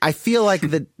 I feel like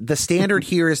the standard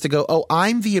here is to go, oh,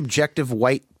 I'm the objective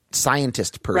white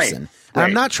scientist person. And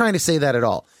I'm not trying to say that at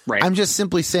all. Right. I'm just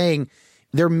simply saying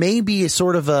there may be a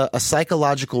sort of a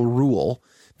psychological rule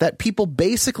that people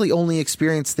basically only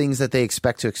experience things that they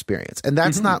expect to experience. And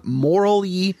that's not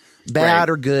morally bad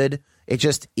or good. It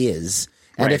just is.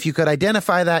 And if you could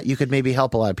identify that, you could maybe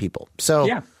help a lot of people.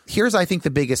 So here's, I think,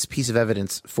 the biggest piece of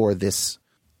evidence for this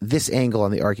angle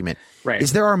on the argument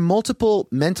is there are multiple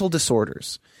mental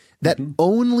disorders that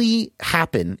only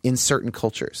happen in certain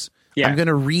cultures. Yeah. I'm going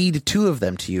to read 2 of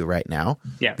them to you right now.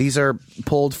 Yeah. These are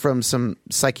pulled from some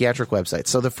psychiatric websites.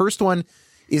 So the first one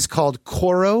is called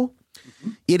Coro.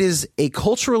 It is a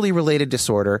culturally related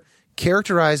disorder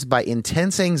characterized by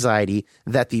intense anxiety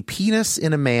that the penis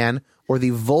in a man or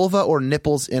the vulva or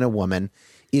nipples in a woman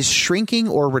is shrinking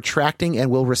or retracting and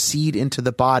will recede into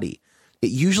the body.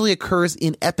 It usually occurs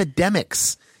in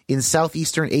epidemics in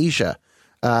Southeastern Asia,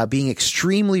 being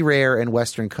extremely rare in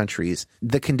Western countries.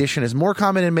 The condition is more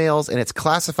common in males, and it's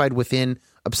classified within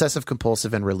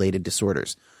obsessive-compulsive and related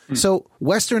disorders. So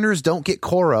Westerners don't get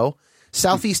Coro.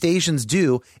 Southeast Asians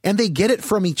do, and they get it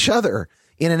from each other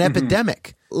in an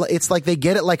epidemic. It's like they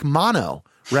get it like mono,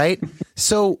 right?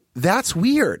 So that's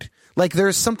weird. Like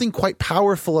there's something quite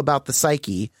powerful about the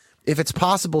psyche if it's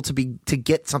possible to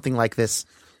get something like this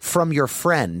from your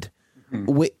friend,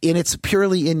 and it's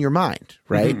purely in your mind,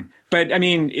 right? But I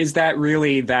mean, is that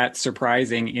really that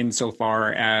surprising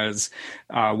insofar as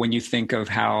when you think of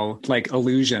how, like,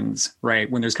 illusions, right?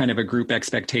 When there's kind of a group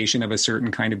expectation of a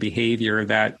certain kind of behavior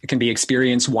that can be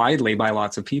experienced widely by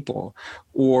lots of people,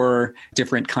 or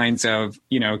different kinds of,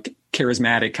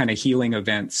 charismatic kind of healing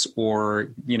events or,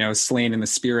 slain in the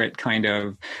spirit kind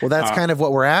of. Well, that's kind of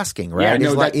what we're asking, right?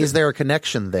 Yeah, is there a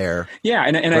connection there? Yeah.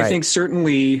 And right. I think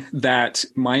certainly that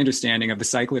my understanding of the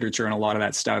psych literature and a lot of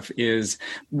that stuff is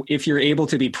if you're able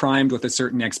to be primed with a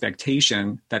certain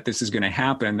expectation that this is going to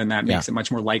happen, then that makes it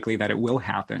much more likely that it will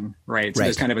happen. Right. So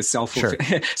there's kind of a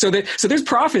self-fulfilling. Sure. So there's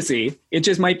prophecy. It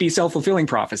just might be self-fulfilling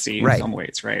prophecy in some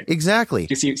ways. Right. Exactly.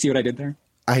 Do you see what I did there?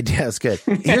 I did. That's good.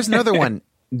 Here's another one.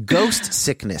 Ghost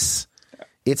sickness.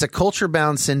 It's a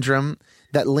culture-bound syndrome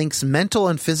that links mental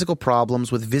and physical problems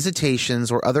with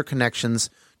visitations or other connections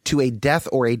to a death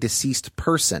or a deceased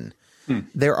person.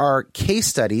 There are case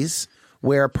studies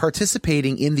where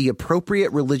participating in the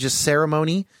appropriate religious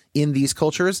ceremony in these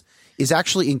cultures is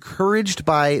actually encouraged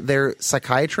by their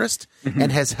psychiatrist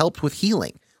and has helped with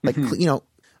healing. Like,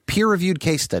 peer-reviewed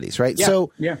case studies, right? Yeah.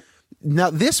 So, yeah.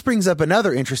 Now, this brings up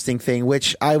another interesting thing,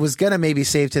 which I was going to maybe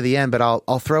save to the end, but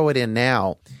I'll throw it in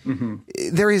now.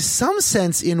 There is some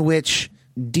sense in which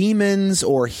demons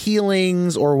or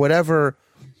healings or whatever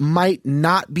might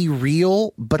not be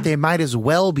real, but they might as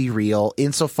well be real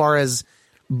insofar as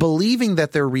believing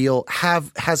that they're real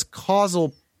has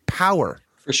causal power.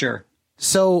 For sure.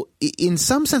 So in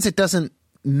some sense, it doesn't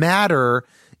matter.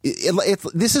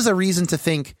 This is a reason to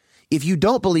think if you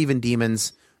don't believe in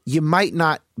demons, you might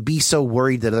not be so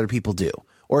worried that other people do.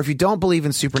 Or if you don't believe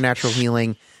in supernatural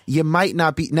healing, you might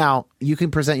not be. Now, you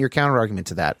can present your counter argument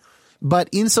to that. But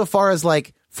insofar as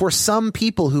for some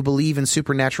people who believe in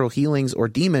supernatural healings or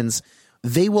demons,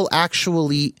 they will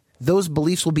actually, those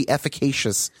beliefs will be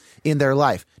efficacious in their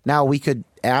life. Now, we could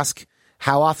ask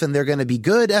how often they're going to be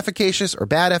good efficacious or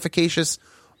bad efficacious,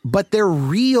 but they're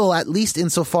real, at least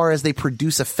insofar as they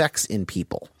produce effects in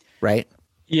people, right?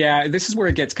 Yeah, this is where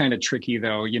it gets kind of tricky,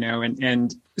 though,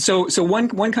 and so one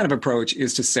kind of approach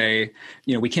is to say,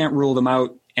 we can't rule them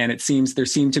out. And there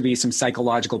seem to be some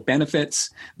psychological benefits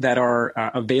that are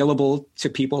available to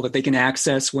people that they can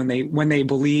access when they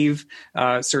believe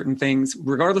certain things,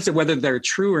 regardless of whether they're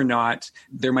true or not.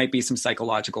 There might be some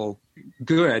psychological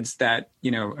goods that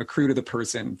accrue to the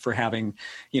person for having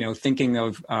thinking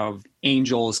of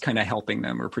angels kind of helping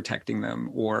them or protecting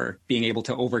them, or being able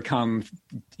to overcome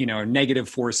negative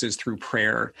forces through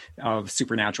prayer of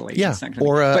supernatural agents. Yeah,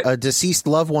 or a deceased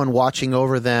loved one watching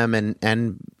over them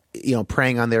and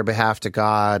praying on their behalf to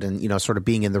God and, sort of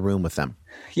being in the room with them.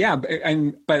 Yeah.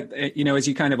 But as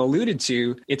you kind of alluded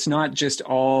to, it's not just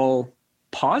all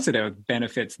positive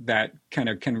benefits that kind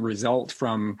of can result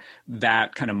from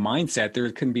that kind of mindset.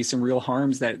 There can be some real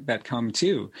harms that come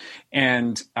too.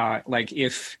 And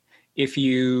if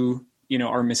you,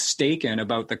 are mistaken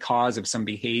about the cause of some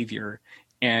behavior,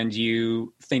 and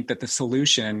you think that the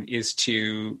solution is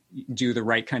to do the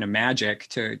right kind of magic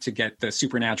to get the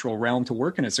supernatural realm to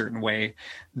work in a certain way,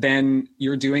 then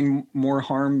you're doing more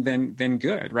harm than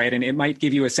good, right? And it might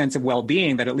give you a sense of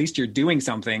well-being that at least you're doing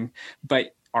something,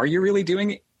 but are you really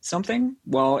doing something?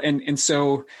 Well, and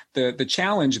so the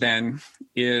challenge then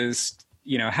is,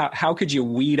 how could you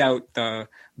weed out the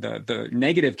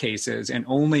negative cases and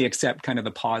only accept kind of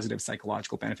the positive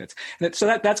psychological benefits?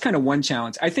 So that's kind of one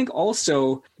challenge. I think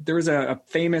also there was a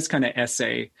famous kind of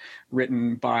essay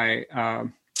written by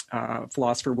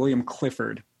philosopher William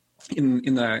Clifford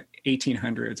in the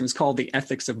 1800s. It was called The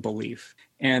Ethics of Belief.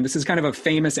 And this is kind of a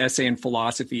famous essay in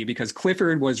philosophy because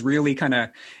Clifford was really kind of,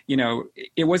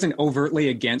 it wasn't overtly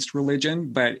against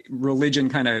religion, but religion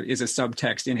kind of is a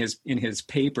subtext in his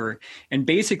paper. And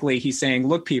basically he's saying,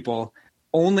 look, people,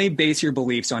 only base your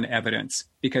beliefs on evidence,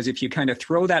 because if you kind of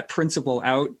throw that principle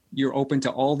out, you're open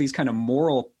to all these kind of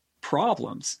moral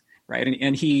problems, right?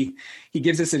 And he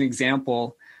gives us an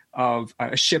example of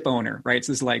a ship owner, right?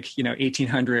 So this is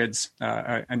 1800s,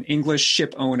 an English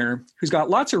ship owner who's got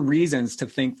lots of reasons to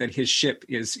think that his ship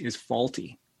is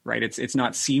faulty, right? It's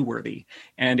not seaworthy.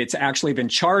 And it's actually been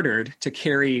chartered to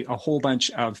carry a whole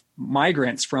bunch of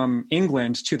migrants from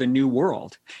England to the New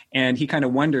World. And he kind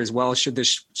of wonders, well, should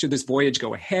this voyage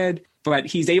go ahead? But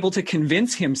he's able to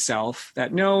convince himself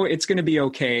that, no, it's going to be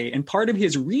okay. And part of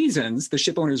his reasons, the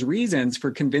ship owner's reasons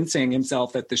for convincing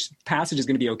himself that the passage is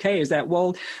going to be okay is that,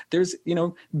 well, there's,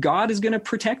 God is going to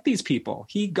protect these people.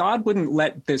 God wouldn't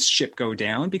let this ship go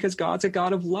down because God's a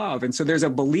God of love. And so there's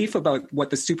a belief about what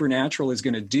the supernatural is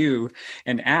going to do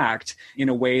and act in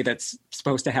a way that's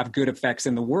supposed to have good effects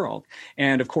in the world.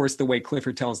 And of course, the way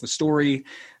Clifford tells the story,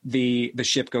 the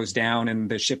ship goes down and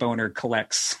the ship owner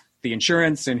collects the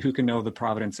insurance, and who can know the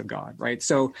providence of God, right?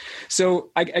 So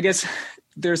I guess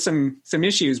there's some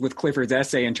issues with Clifford's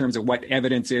essay in terms of what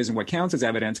evidence is and what counts as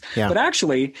evidence. Yeah. But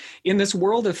actually, in this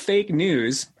world of fake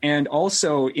news, and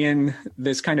also in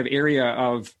this kind of area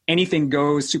of anything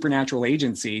goes supernatural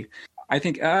agency, I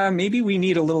think maybe we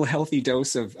need a little healthy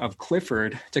dose of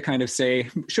Clifford to kind of say,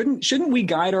 shouldn't we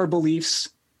guide our beliefs?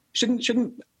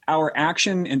 Shouldn't our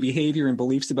action and behavior and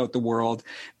beliefs about the world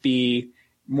be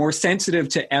more sensitive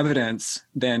to evidence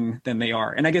than they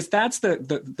are? And I guess that's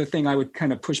the thing I would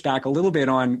kind of push back a little bit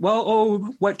on.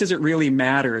 Well, what does it really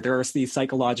matter? There are these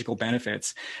psychological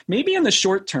benefits, maybe in the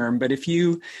short term, but if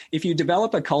you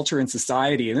develop a culture in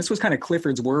society, and this was kind of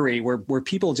Clifford's worry, where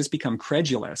people just become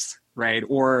credulous, right?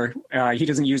 Or he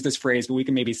doesn't use this phrase, but we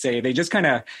can maybe say they just kind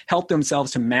of help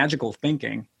themselves to magical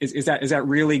thinking. Is that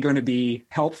really going to be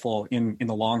helpful in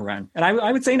the long run? And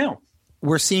I would say no.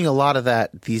 We're seeing a lot of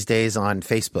that these days on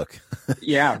Facebook.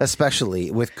 Yeah. Especially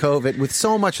with COVID, with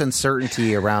so much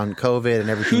uncertainty around COVID and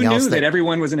everything else. Who knew that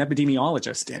everyone was an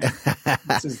epidemiologist?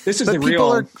 This is the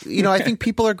real... I think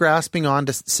people are grasping on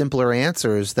to simpler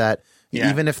answers that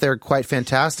even if they're quite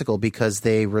fantastical, because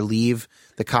they relieve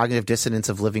the cognitive dissonance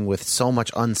of living with so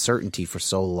much uncertainty for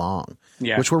so long,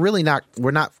 which we're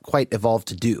not quite evolved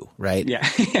to do, right? Yeah.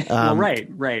 Well,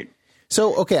 right.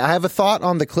 So, okay, I have a thought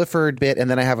on the Clifford bit, and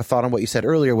then I have a thought on what you said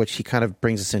earlier, which he kind of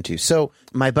brings us into. So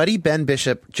my buddy Ben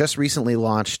Bishop just recently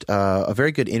launched a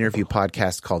very good interview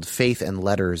podcast called Faith and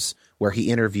Letters, where he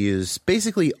interviews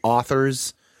basically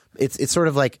authors. It's sort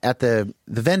of like at the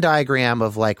Venn diagram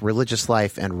of like religious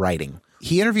life and writing.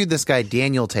 He interviewed this guy,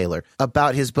 Daniel Taylor,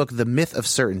 about his book, The Myth of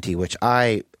Certainty, which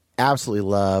I absolutely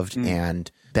loved, and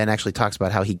Ben actually talks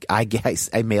about how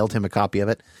I mailed him a copy of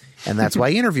it. And that's why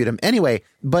I interviewed him. Anyway,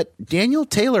 but Daniel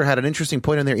Taylor had an interesting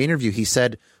point in their interview. He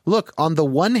said, look, on the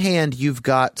one hand, you've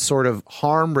got sort of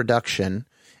harm reduction,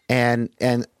 and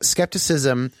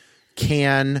skepticism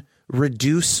can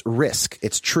reduce risk.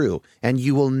 It's true. And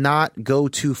you will not go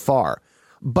too far.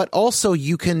 But also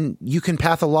you can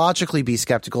pathologically be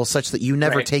skeptical such that you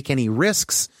never take any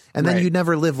risks, and then you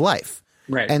never live life.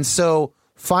 Right. And so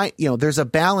there's a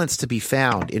balance to be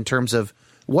found in terms of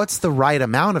what's the right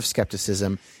amount of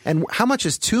skepticism and how much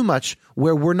is too much,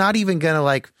 where we're not even going to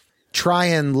like try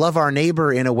and love our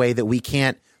neighbor in a way that we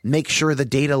can't make sure the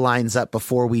data lines up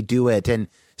before we do it. And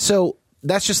so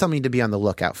that's just something to be on the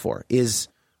lookout for, is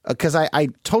because I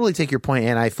totally take your point,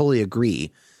 and I fully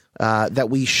agree that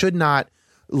we should not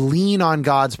lean on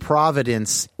God's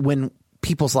providence when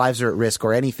people's lives are at risk,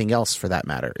 or anything else for that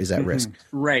matter is at risk.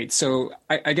 Right. So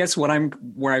I guess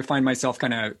where I find myself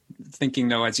kind of thinking,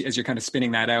 though, as you're kind of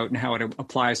spinning that out and how it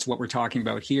applies to what we're talking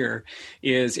about here,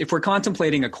 is if we're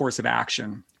contemplating a course of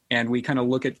action and we kind of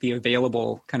look at the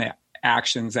available kind of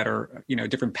actions that are,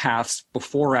 different paths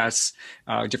before us,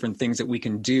 different things that we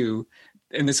can do.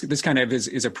 And this kind of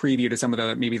is a preview to some of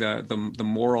the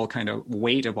moral kind of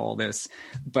weight of all this.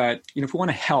 But, if we want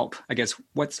to help, I guess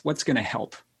what's going to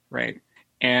help, right?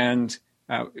 And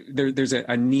there's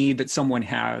a need that someone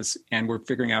has, and we're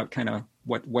figuring out kind of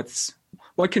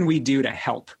what can we do to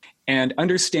help. And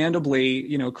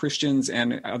understandably, Christians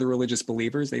and other religious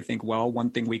believers, they think, well,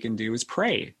 one thing we can do is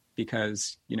pray,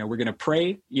 because, we're going to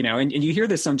pray, and you hear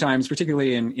this sometimes,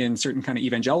 particularly in certain kind of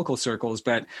evangelical circles,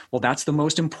 but, well, that's the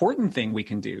most important thing we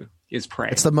can do is pray.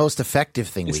 It's the most effective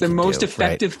thing we can do. It's the most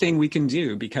effective thing we can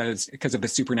do because of the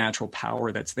supernatural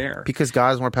power that's there. Because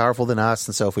God is more powerful than us.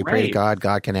 And so if we pray to God,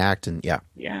 God can act. And yeah.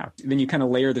 Then you kind of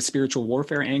layer the spiritual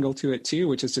warfare angle to it too,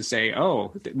 which is to say,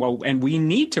 and we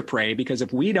need to pray, because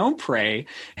if we don't pray,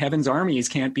 heaven's armies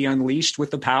can't be unleashed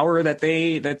with the power that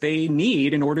they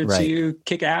need in order to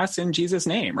kick ass in Jesus'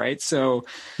 name. Right. So.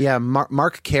 Yeah.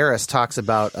 Mark Karras talks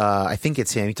about, I think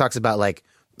it's him. He talks about like,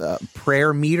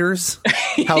 prayer meters,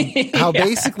 how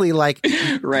basically like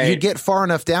you get far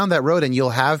enough down that road and you'll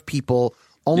have people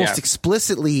almost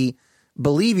explicitly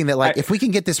believing that like if we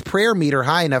can get this prayer meter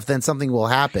high enough, then something will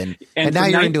happen. And now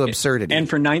you're into absurdity. And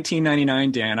for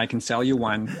 $19.99, Dan, I can sell you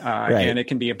one, and it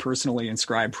can be a personally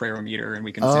inscribed prayer meter, and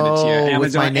we can send it to you. Amazon,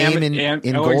 with my name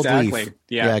in gold exactly. leaf.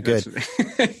 Yeah, good.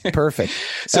 Perfect.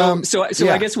 So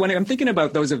I guess when I'm thinking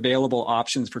about those available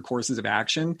options for courses of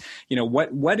action,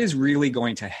 what is really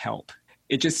going to help?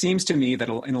 It just seems to me that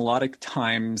in a lot of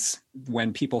times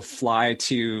when people fly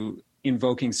to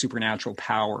invoking supernatural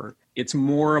power, it's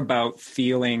more about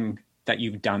feeling that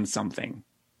you've done something,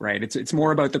 right? It's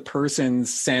more about the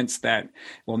person's sense that,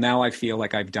 well, now I feel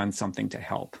like I've done something to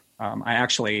help. I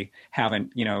actually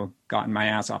haven't, gotten my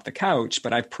ass off the couch,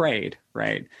 but I've prayed,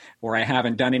 right? Or I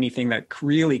haven't done anything that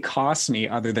really costs me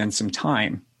other than some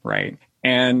time, right?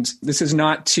 And this is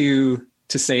not to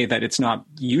say that it's not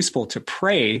useful to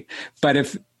pray,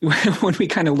 but when we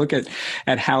kind of look at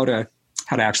how to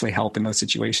how to actually help in those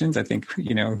situations. I think,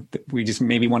 we just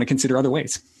maybe want to consider other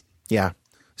ways. Yeah.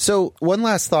 So one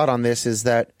last thought on this is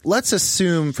that let's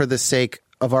assume for the sake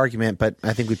of argument, but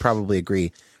I think we probably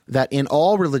agree, that in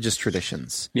all religious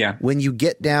traditions, when you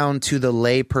get down to the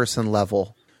lay person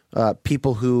level,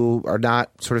 people who are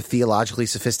not sort of theologically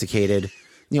sophisticated,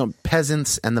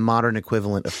 peasants and the modern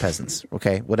equivalent of peasants,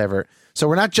 okay, whatever. So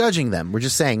we're not judging them. We're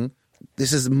just saying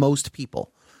this is most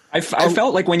people. I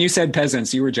felt like when you said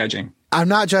peasants, you were judging. I'm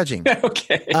not judging.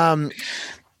 Okay.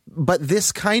 But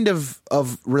this kind of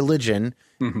religion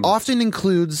often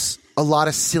includes a lot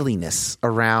of silliness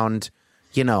around,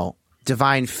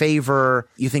 divine favor.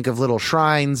 You think of little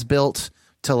shrines built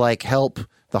to like help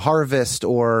the harvest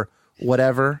or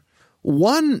whatever.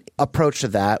 One approach to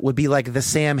that would be like the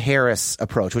Sam Harris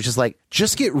approach, which is like,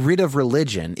 just get rid of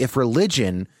religion if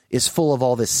religion is full of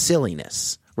all this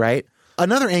silliness, right?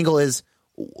 Another angle is,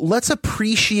 let's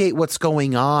appreciate what's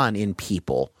going on in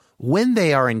people when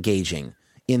they are engaging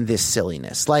in this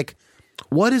silliness. Like,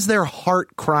 what is their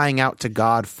heart crying out to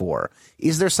God for?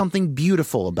 Is there something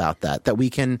beautiful about that we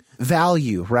can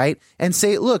value, right? And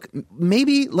say, look,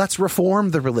 maybe let's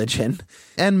reform the religion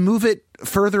and move it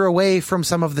further away from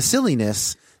some of the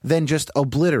silliness than just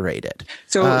obliterate it.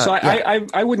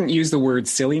 I wouldn't use the word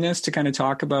silliness to kind of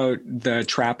talk about the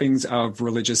trappings of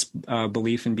religious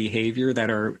belief and behavior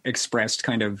that are expressed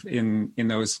kind of in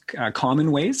those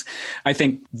common ways. I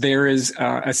think there is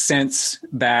a sense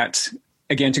that,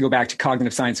 again, to go back to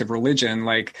cognitive science of religion,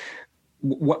 like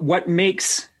what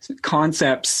makes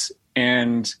concepts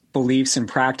and beliefs and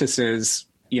practices,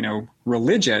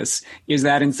 religious, is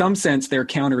that in some sense they're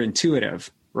counterintuitive.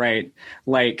 Right?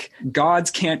 Like gods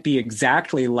can't be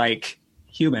exactly like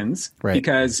humans,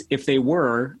 because if they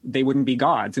were, they wouldn't be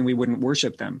gods and we wouldn't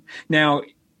worship them. Now,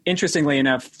 interestingly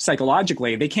enough,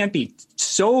 psychologically, they can't be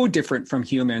so different from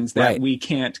humans that we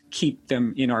can't keep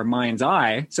them in our mind's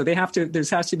eye. So there has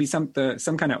to be some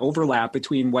kind of overlap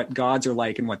between what gods are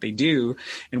like and what they do,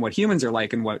 and what humans are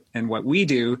like and what we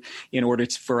do, in order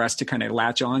for us to kind of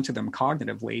latch onto them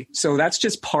cognitively. So that's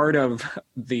just part of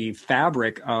the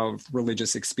fabric of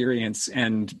religious experience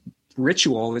and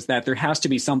ritual, is that there has to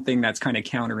be something that's kind of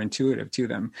counterintuitive to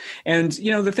them. And,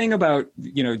 the thing about,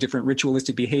 different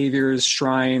ritualistic behaviors,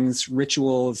 shrines,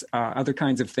 rituals, other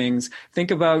kinds of things,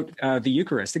 think about the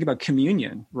Eucharist, think about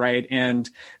communion, right? And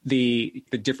the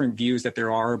different views that there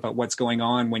are about what's going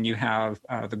on when you have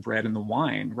the bread and the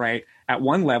wine, right? At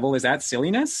one level, is that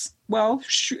silliness? Well,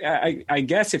 I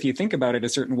guess if you think about it a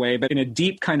certain way, but in a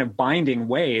deep kind of binding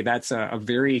way, that's a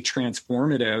very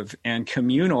transformative and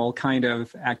communal kind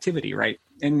of activity, right?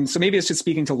 And so maybe it's just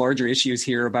speaking to larger issues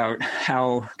here about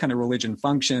how kind of religion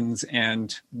functions,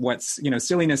 and what's,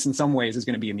 silliness in some ways is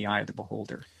going to be in the eye of the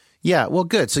beholder. Yeah, well,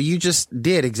 good. So you just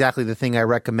did exactly the thing I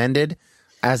recommended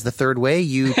as the third way.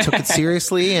 You took it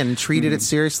seriously and treated it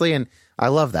seriously, and I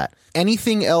love that.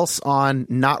 Anything else on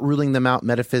not ruling them out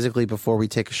metaphysically before we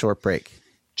take a short break?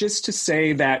 Just to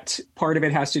say that part of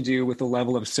it has to do with the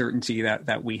level of certainty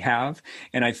that we have.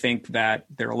 And I think that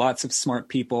there are lots of smart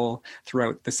people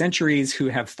throughout the centuries who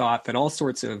have thought that all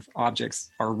sorts of objects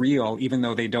are real, even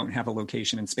though they don't have a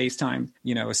location in space-time.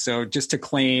 So just to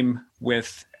claim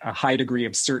with a high degree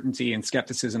of certainty and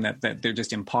skepticism that they're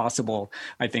just impossible,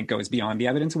 I think goes beyond the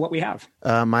evidence of what we have.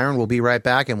 Myron, we'll be right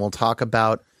back, and we'll talk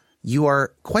about, you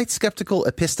are quite skeptical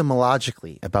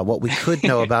epistemologically about what we could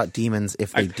know about demons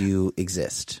if they do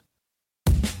exist.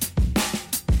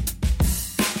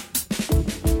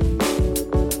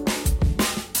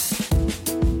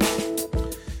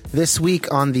 This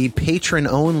week on the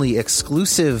patron-only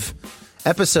exclusive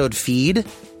episode feed,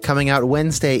 coming out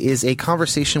Wednesday, is a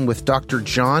conversation with Dr.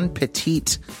 John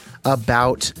Petit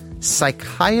about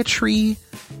psychiatry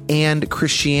and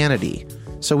Christianity.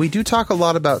 So we do talk a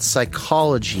lot about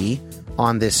psychology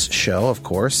on this show, of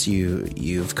course.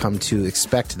 You've come to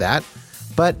expect that.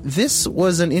 But this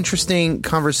was an interesting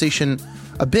conversation,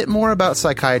 a bit more about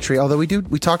psychiatry, although we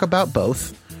talk about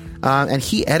both. And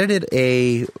he edited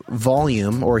a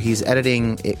volume, or he's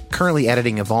currently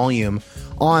editing a volume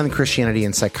on Christianity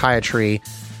and psychiatry.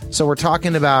 So we're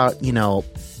talking about,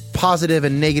 positive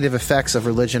and negative effects of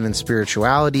religion and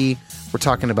spirituality. We're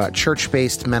talking about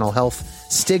church-based mental health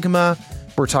stigma.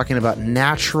 We're talking about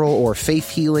natural or faith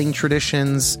healing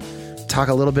traditions. Talk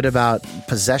a little bit about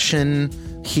possession,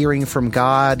 hearing from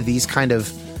God, these kind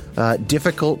of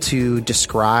difficult to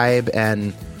describe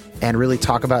and really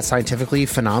talk about scientifically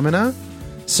phenomena.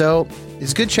 So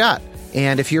it's a good chat.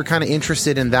 And if you're kind of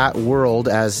interested in that world,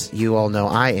 as you all know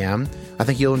I am, I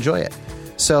think you'll enjoy it.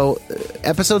 So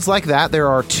episodes like that, there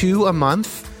are 2 a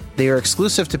month. They are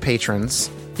exclusive to patrons.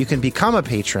 You can become a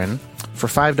patron for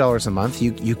 $5 a month.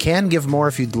 You can give more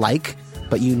if you'd like,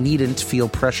 but you needn't feel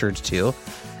pressured to,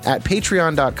 at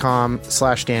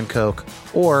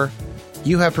patreon.com/DanKoch or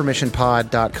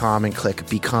youhavepermissionpod.com and click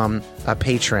Become a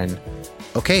Patron.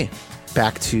 Okay,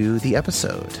 back to the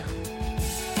episode.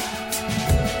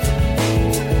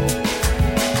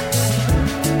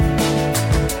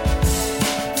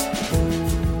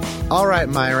 All right,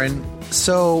 Myron.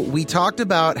 So we talked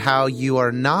about how you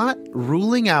are not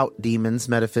ruling out demons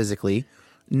metaphysically.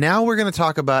 Now we're going to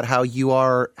talk about how you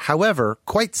are, however,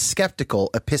 quite skeptical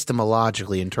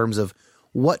epistemologically in terms of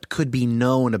what could be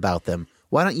known about them.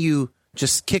 Why don't you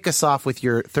just kick us off with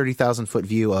your 30,000-foot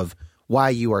view of why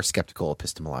you are skeptical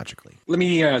epistemologically? Let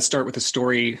me start with a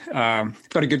story about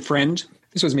a good friend.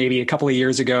 This was maybe a couple of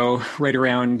years ago, right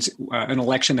around an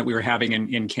election that we were having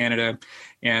in Canada.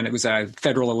 And it was a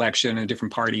federal election and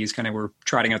different parties kind of were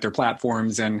trotting out their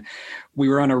platforms. And we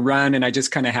were on a run and I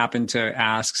just kind of happened to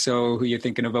ask, so who are you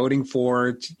thinking of voting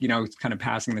for? You know, kind of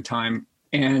passing the time.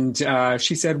 And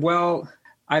she said, well,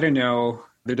 I don't know.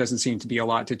 There doesn't seem to be a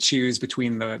lot to choose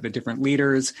between the different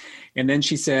leaders. And then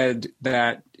she said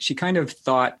that she kind of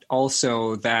thought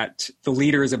also that the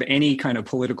leaders of any kind of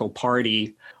political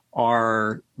party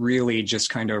are really just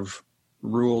kind of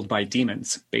ruled by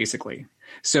demons, basically.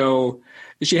 So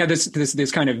she had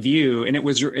this kind of view, and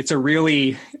it's a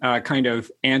really kind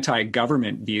of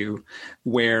anti-government view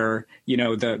where, you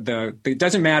know, it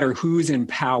doesn't matter who's in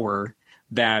power,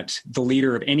 that the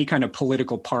leader of any kind of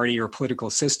political party or political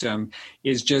system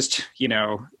is just, you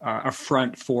know, a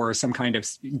front for some kind of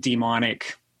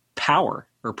demonic power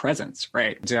or presence,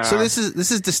 right? So this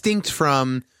is distinct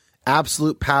from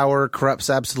absolute power corrupts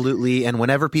absolutely, and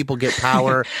whenever people get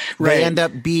power, right, they end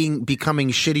up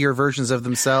becoming shittier versions of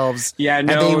themselves. Yeah,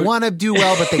 no, and they want to do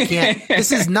well, but they can't.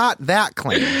 This is not that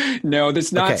claim. No,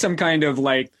 that's not some kind of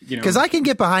like, you know, because I can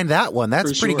get behind that one.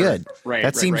 That's pretty good. Right,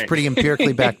 that seems pretty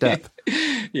empirically backed up.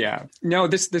 Yeah, no,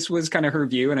 this was kind of her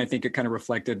view, and I think it kind of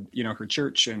reflected, you know, her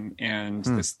church and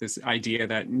this idea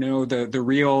that no, the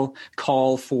real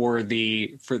call for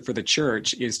the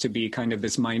church is to be kind of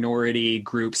this minority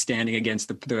group standing against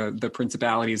the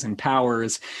principalities and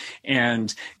powers,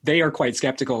 and they are quite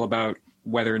skeptical about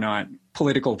whether or not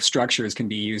political structures can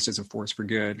be used as a force for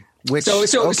good.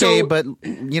 But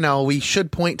you know, we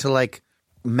should point to like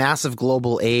massive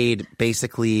global aid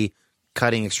basically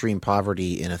cutting extreme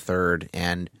poverty in a third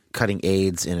and cutting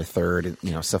AIDS in a third, and,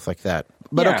 you know, stuff like that.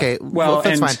 But yeah, okay, well,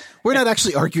 that's fine. We're not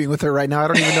actually arguing with her right now. I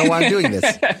don't even know why I'm doing this.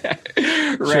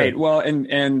 Right. Sure. Well,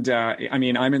 and I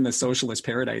mean, I'm in the socialist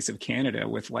paradise of Canada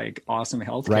with like awesome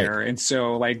healthcare, right. And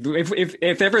so like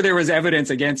if ever there was evidence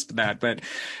against that, but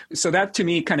so that to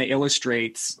me kind of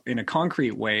illustrates in a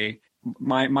concrete way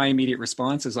my immediate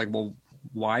response is like, well,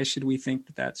 why should we think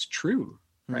that that's true?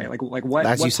 Right. Like what,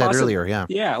 as you said earlier. Yeah.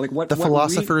 Yeah. Like what, the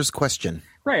philosopher's question.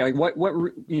 Right. Like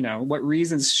what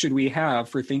reasons should we have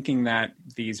for thinking that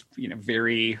these, you know,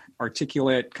 very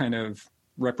articulate kind of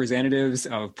representatives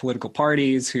of political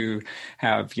parties who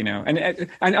have, you know, and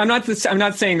I'm not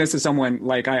saying this as someone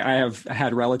like I have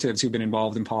had relatives who've been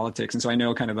involved in politics. And so I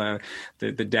know kind of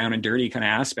the down and dirty kind of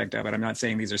aspect of it. I'm not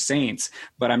saying these are saints,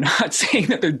 but I'm not saying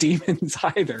that they're demons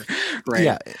either. Right.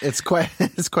 Yeah. It's quite an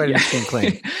interesting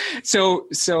claim. So,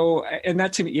 and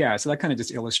that to me, yeah. So that kind of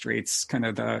just illustrates kind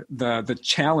of the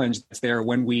challenge that's there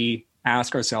when we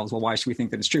ask ourselves, well, why should we think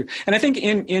that it's true? And I think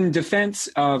in defense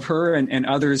of her and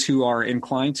others who are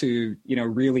inclined to, you know,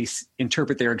 really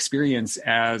interpret their experience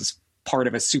as part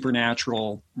of a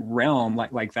supernatural realm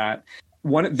like that,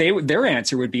 their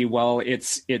answer would be, well,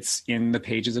 it's in the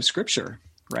pages of Scripture,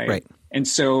 right? And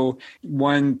so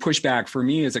one pushback for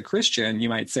me as a Christian, you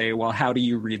might say, well, how do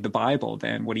you read the Bible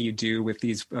then? What do you do with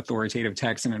these authoritative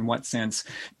texts? And in what sense,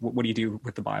 what do you do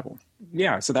with the Bible?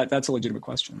 Yeah, so that's a legitimate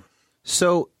question.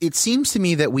 So it seems to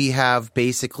me that we have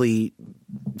basically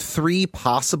three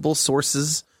possible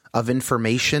sources of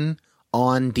information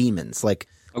on demons. Like,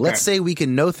 let's say we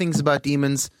can know things about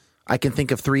demons. I can think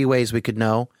of three ways we could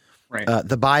know. Right.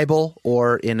 The Bible,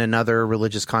 or in another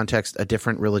religious context, a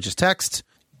different religious text.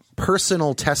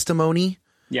 Personal testimony.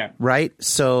 Yeah. Right?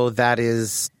 So that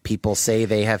is, people say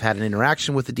they have had an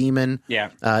interaction with a demon.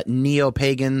 Yeah.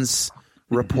 Neo-pagans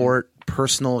report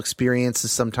personal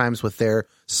experiences sometimes with their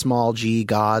small g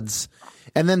gods.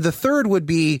 And then the third would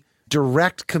be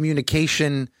direct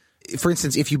communication. For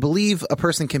instance, if you believe a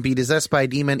person can be possessed by a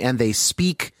demon and they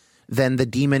speak, then the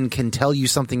demon can tell you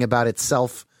something about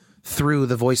itself through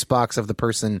the voice box of the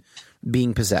person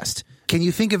being possessed. Can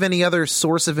you think of any other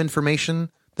source of information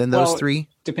than those three?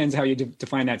 Depends how you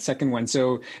define that second one.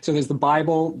 So there's the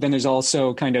Bible, then there's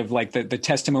also kind of like the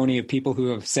testimony of people who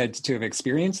have said to have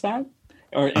experienced that.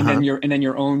 and then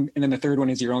your own, and then the third one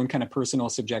is your own kind of personal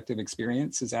subjective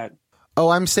experience. Is that? Oh,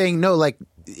 I'm saying no, like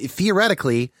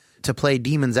theoretically, to play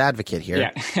demon's advocate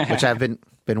here, which I've been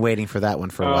waiting for that one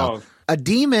for a while. A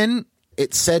demon,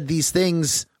 it said these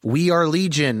things, we are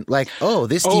Legion, like,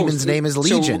 this demon's name is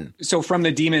Legion. So from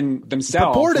the demon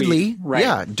themselves.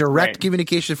 Purportedly, direct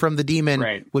communication from the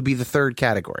demon would be the third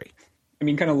category. I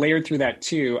mean, kind of layered through that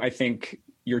too, I think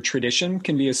your tradition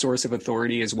can be a source of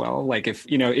authority as well. Like if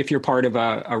you're part of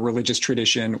a religious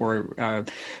tradition or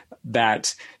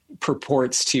that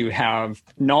purports to have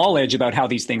knowledge about how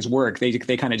these things work, they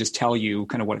kind of just tell you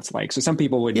kind of what it's like. So some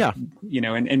people would,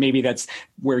 and maybe that's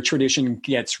where tradition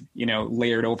gets,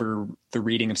 layered over the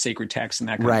reading of sacred texts and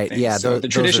that kind of thing. Yeah. So the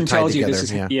tradition tells you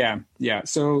this is, yeah.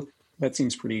 So that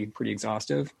seems pretty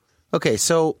exhaustive. Okay.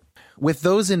 So with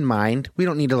those in mind, we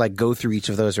don't need to like go through each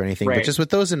of those or anything, but just with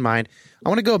those in mind, I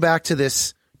want to go back to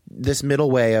this middle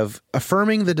way of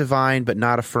affirming the divine, but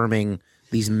not affirming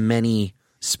these many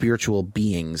spiritual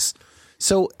beings.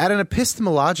 So at an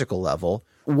epistemological level,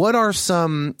 what are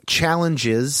some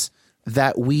challenges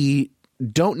that we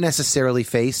don't necessarily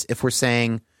face if we're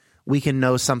saying we can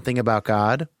know something about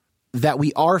God, that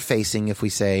we are facing if we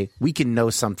say we can know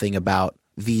something about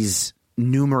these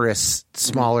numerous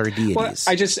smaller deities? Well,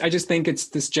 I just think it's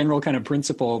this general kind of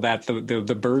principle that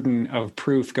the burden of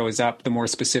proof goes up the more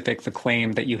specific the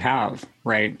claim that you have,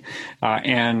 right?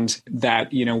 And that,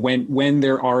 when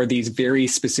there are these very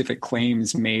specific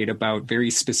claims made about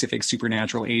very specific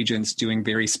supernatural agents doing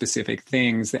very specific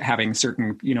things, that having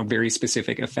certain, very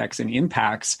specific effects and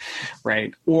impacts,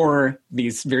 right? Or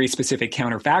these very specific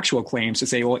counterfactual claims to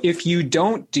say, well, if you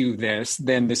don't do this,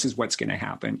 then this is what's going to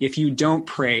happen. If you don't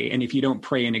pray, and if you don't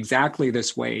pray in exactly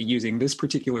this way, using this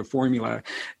particular formula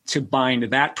to bind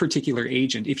that particular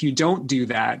agent, if you don't do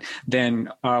that,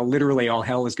 then literally all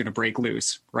hell is going to break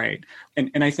loose, right?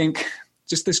 And I think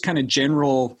just this kind of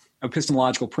general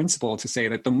epistemological principle to say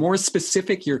that the more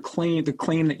specific your claim, the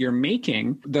claim that you're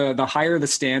making, the higher the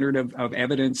standard of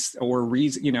evidence or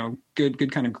reason,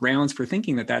 good kind of grounds for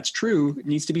thinking that that's true, it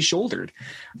needs to be shouldered,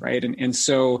 right? And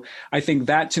so I think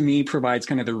that to me provides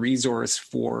kind of the resource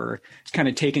for kind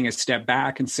of taking a step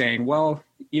back and saying, well,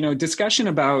 discussion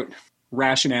about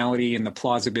rationality and the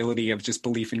plausibility of just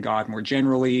belief in God more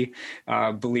generally,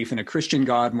 belief in a Christian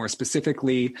God more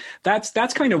specifically,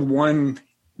 that's kind of one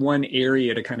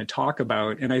area to kind of talk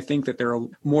about. And I think that there are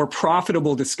more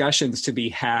profitable discussions to be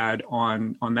had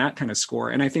on that kind of score.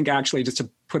 And I think actually, just to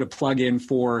put a plug in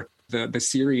for the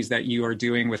series that you are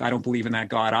doing with I Don't Believe in That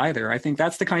God Either, I think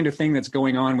that's the kind of thing that's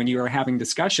going on when you are having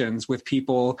discussions with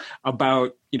people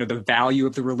about, the value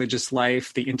of the religious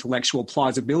life, the intellectual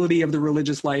plausibility of the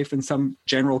religious life in some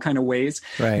general kind of ways.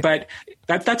 Right. But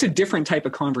that's a different type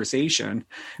of conversation.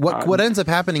 What ends up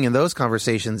happening in those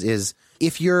conversations is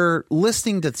if you're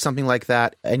listening to something like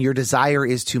that and your desire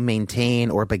is to maintain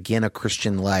or begin a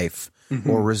Christian life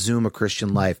or resume a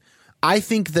Christian life, I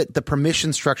think that the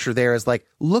permission structure there is like,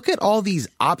 look at all these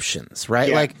options,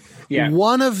 right?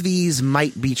 One of these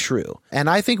might be true. And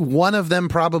I think one of them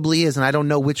probably is, and I don't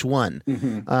know which one.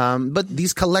 But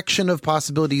these collection of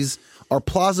possibilities are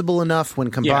plausible enough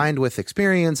when combined with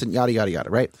experience and yada, yada,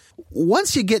 yada, right?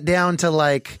 Once you get down to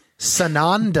like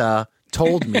Sananda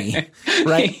told me,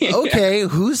 right? Okay,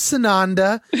 who's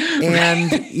Sananda?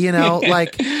 And,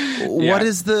 what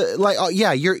is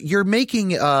the, you're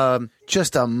making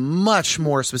just a much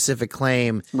more specific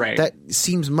claim that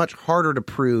seems much harder to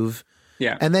prove.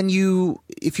 Yeah. And then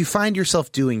if you find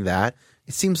yourself doing that,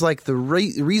 it seems like the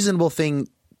reasonable thing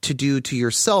to do to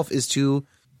yourself is to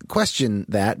question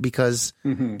that because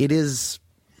it is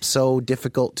so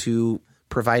difficult to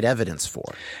provide evidence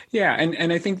for. Yeah.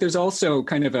 And I think there's also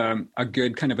kind of a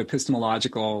good kind of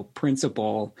epistemological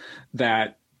principle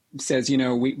that says,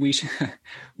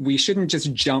 we shouldn't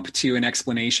just jump to an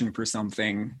explanation for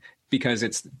something because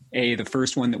it's the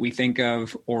first one that we think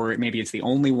of, or maybe it's the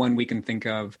only one we can think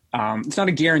of. It's not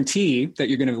a guarantee that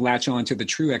you're going to latch on to the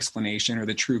true explanation or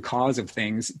the true cause of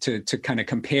things to kind of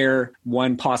compare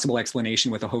one possible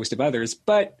explanation with a host of others,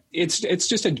 but it's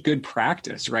just a good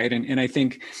practice, right? And I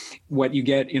think what you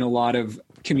get in a lot of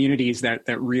communities that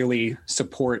really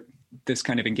support this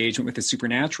kind of engagement with the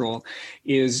supernatural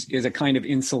is a kind of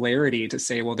insularity to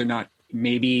say, well, they're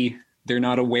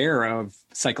not aware of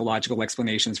psychological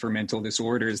explanations for mental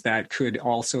disorders that could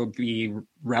also be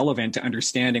relevant to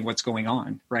understanding what's going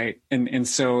on, right? And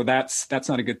so that's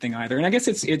not a good thing either. And I guess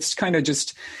it's kind of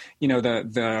just,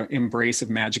 the embrace of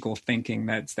magical thinking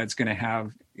that's going to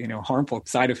have, harmful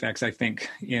side effects, I think,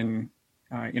 in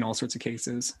all sorts of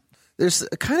cases. There's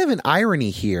kind of an irony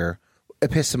here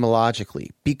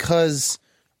epistemologically, because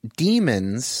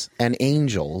demons and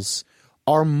angels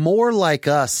are more like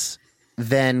us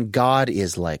than God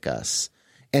is like us.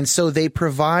 And so they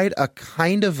provide a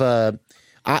kind of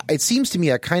it seems to me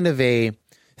a kind of a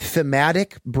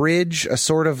thematic bridge, a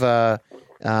sort of a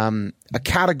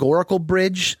categorical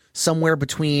bridge somewhere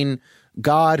between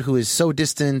God, who is so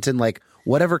distant, and like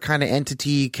whatever kind of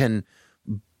entity can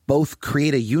both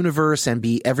create a universe and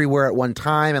be everywhere at one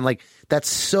time. And like, that's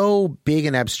so big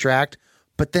and abstract.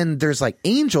 But then there's like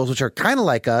angels, which are kind of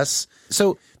like us.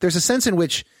 So there's a sense in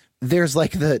which there's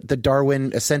like the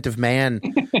Darwin ascent of man,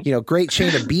 great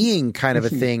chain of being kind of a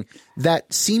thing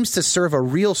that seems to serve a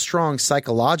real strong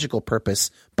psychological purpose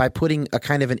by putting a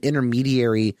kind of an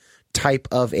intermediary type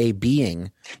of a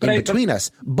being between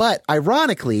us. But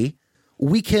ironically,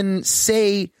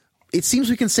 it seems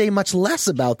we can say much less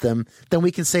about them than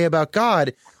we can say about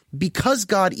God, because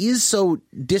God is so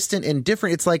distant and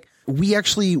different. It's like we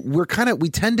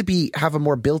tend to have a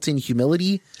more built-in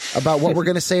humility about what we're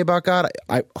going to say about God.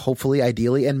 Hopefully,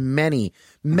 ideally, and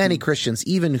many Christians,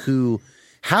 even who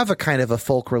have a kind of a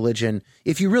folk religion,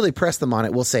 if you really press them on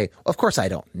it, will say, "Of course, I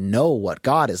don't know what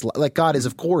God is like. God is,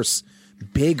 of course,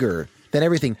 bigger than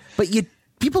everything." But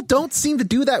people don't seem to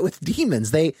do that with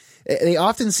demons. They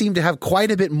often seem to have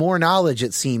quite a bit more knowledge,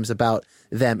 it seems, about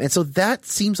them. And so that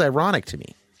seems ironic to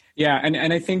me. Yeah.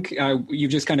 And I think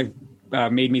you've just kind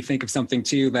of made me think of something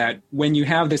too, that when you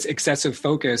have this excessive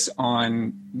focus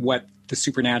on what the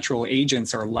supernatural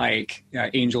agents are like,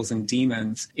 angels and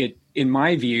demons, it, in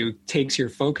my view, takes your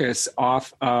focus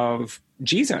off of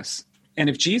Jesus. And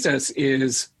if Jesus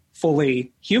is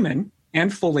fully human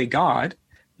and fully God,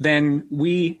 then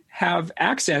we have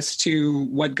access to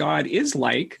what God is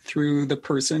like through the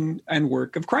person and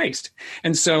work of Christ.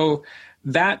 And so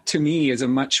that, to me, is a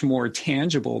much more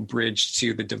tangible bridge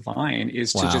to the divine,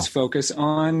 is to just focus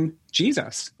on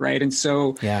Jesus, right? And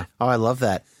so... Yeah. Oh, I love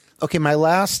that. Okay, my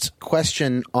last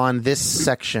question on this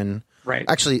section... Right.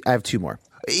 Actually, I have two more.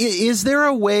 Is there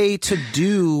a way to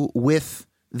do with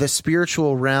the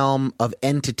spiritual realm of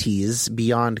entities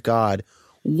beyond God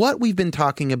what we've been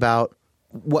talking about,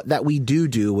 what that we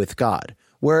do with God,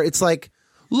 where it's like,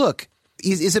 look,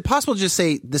 is it possible to just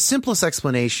say the simplest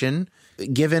explanation,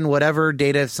 given whatever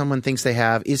data someone thinks they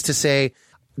have, is to say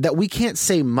that we can't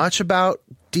say much about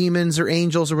demons or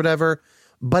angels or whatever,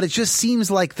 but it just seems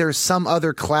like there's some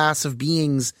other class of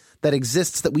beings that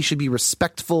exists that we should be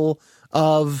respectful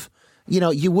of.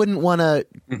 You wouldn't want to,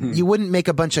 you wouldn't make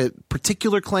a bunch of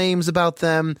particular claims about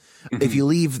them. If you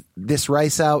leave this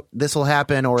rice out, this will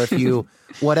happen. Or if you,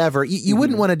 whatever, you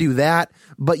wouldn't want to do that,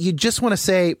 but you just want to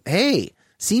say, hey,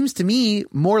 seems to me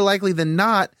more likely than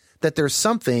not that there's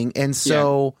something. And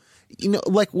so,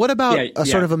 what about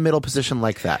sort of a middle position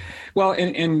like that? Well,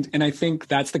 and I think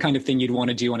that's the kind of thing you'd want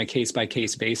to do on a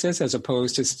case-by-case basis, as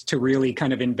opposed to really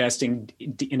kind of investing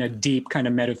in a deep kind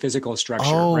of metaphysical structure.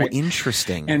 Oh, right?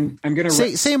 Interesting. And I'm going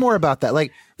to say more about that.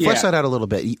 Like, flesh that out a little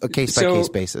bit, a case-by-case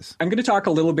basis. I'm going to talk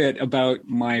a little bit about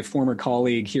my former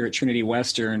colleague here at Trinity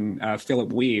Western, Philip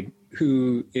Wiebe,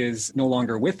 who is no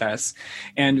longer with us.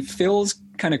 And Phil's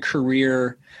kind of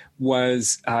career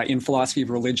was in philosophy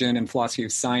of religion and philosophy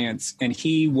of science, and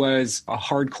he was a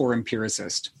hardcore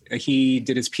empiricist. He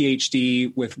did his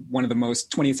PhD with one of the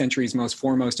 20th century's most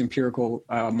foremost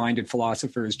empirical-minded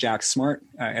philosophers, Jack Smart,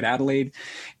 at Adelaide,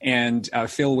 and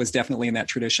Phil was definitely in that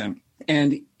tradition.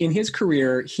 And in his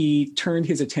career, he turned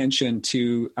his attention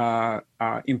to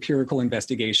empirical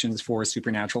investigations for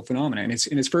supernatural phenomena. And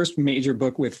his first major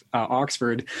book with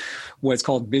Oxford was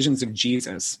called Visions of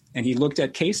Jesus. And he looked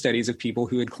at case studies of people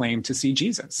who had claimed to see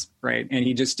Jesus, right? And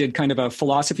he just did kind of a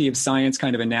philosophy of science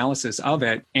kind of analysis of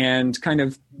it, and kind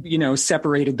of,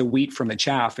 separated the wheat from the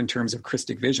chaff in terms of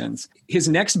Christic visions. His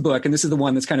next book, and this is the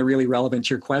one that's kind of really relevant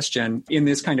to your question, in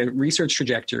this kind of research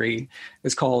trajectory,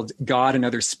 is called God and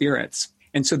Other Spirits.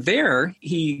 And so there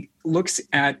he looks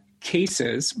at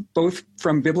cases, both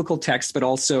from biblical texts, but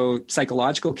also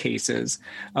psychological cases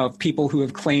of people who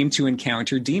have claimed to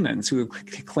encounter demons, who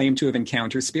have claimed to have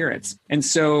encountered spirits. And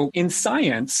so in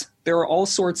science, there are all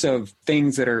sorts of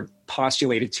things that are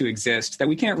postulated to exist that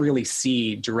we can't really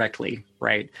see directly,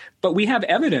 right? But we have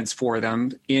evidence for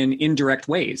them in indirect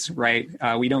ways, right?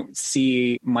 We don't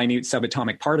see minute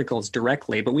subatomic particles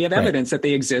directly, but we have evidence that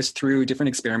they exist through different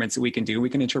experiments that we can do.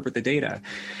 We can interpret the data.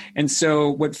 And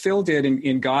so what Phil did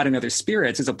in God and Other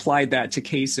Spirits is applied that to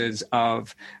cases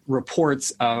of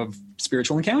reports of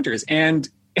spiritual encounters. And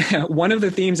one of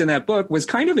the themes in that book was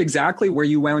kind of exactly where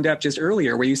you wound up just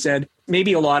earlier, where you said,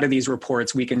 maybe a lot of these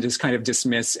reports we can just kind of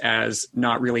dismiss as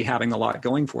not really having a lot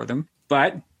going for them.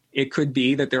 But it could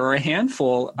be that there are a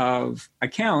handful of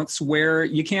accounts where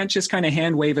you can't just kind of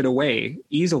hand wave it away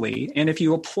easily. And if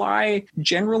you apply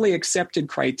generally accepted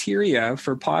criteria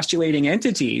for postulating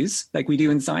entities, like we do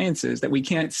in sciences, that we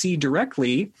can't see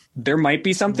directly, there might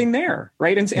be something there,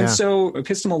 right? And so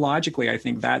epistemologically, I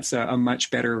think that's a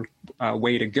much better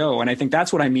way to go. And I think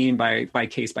that's what I mean by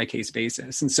case-by-case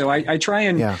basis. And so I try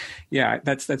and,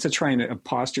 that's a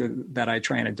posture that I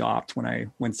try and adopt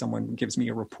when someone gives me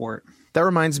a report. That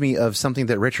reminds me of something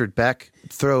that Richard Beck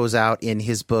throws out in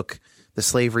his book, The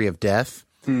Slavery of Death.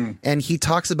 And he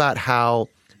talks about how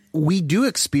we do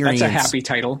experience... That's a happy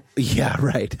title. Yeah,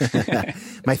 right.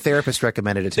 My therapist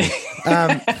recommended it to me.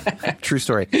 True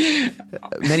story.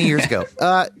 Many years ago.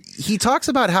 He talks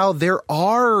about how there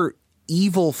are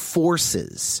evil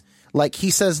forces. Like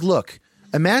he says, look,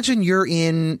 imagine you're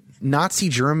in Nazi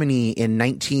Germany in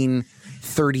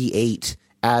 1938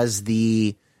 as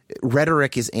the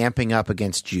rhetoric is amping up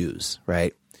against Jews,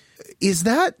 right? Is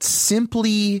that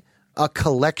simply a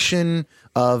collection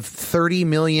of 30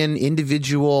 million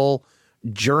individual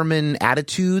German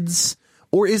attitudes?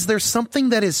 Or is there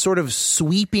something that is sort of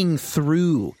sweeping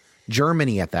through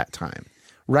Germany at that time,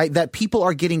 right? That people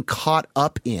are getting caught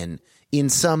up in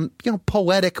some,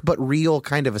 poetic but real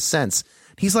kind of a sense.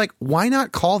 He's like, why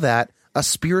not call that a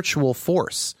spiritual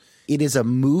force? It is a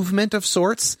movement of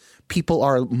sorts. People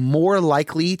are more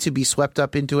likely to be swept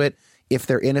up into it if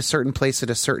they're in a certain place at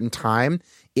a certain time.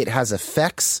 It has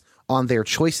effects on their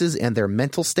choices and their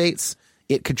mental states.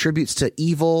 It contributes to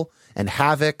evil and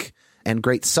havoc and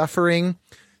great suffering.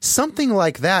 Something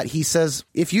like that, he says,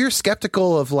 if you're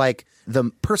skeptical of like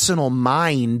the personal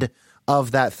mind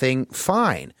of that thing,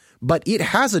 fine. But it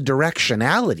has a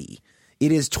directionality.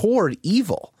 It is toward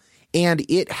evil. And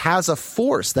it has a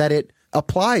force that it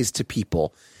applies to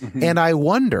people. Mm-hmm. And I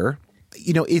wonder,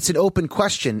 it's an open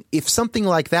question, if something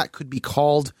like that could be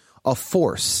called a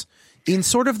force in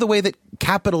sort of the way that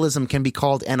capitalism can be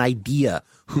called an idea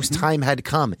whose time had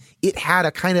come. It had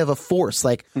a kind of a force.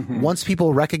 Like once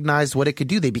people recognized what it could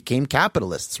do, they became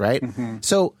capitalists, right?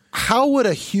 So how would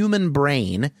a human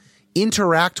brain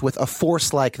interact with a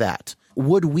force like that?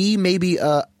 Would we maybe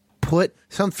put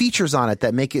some features on it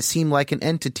that make it seem like an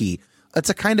entity? It's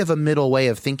a kind of a middle way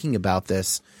of thinking about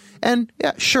this. And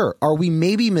yeah, sure. Are we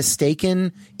maybe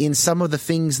mistaken in some of the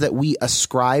things that we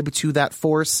ascribe to that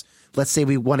force? Let's say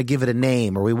we want to give it a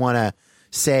name, or we want to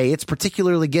say it's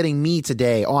particularly getting me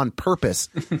today on purpose.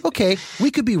 Okay,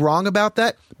 we could be wrong about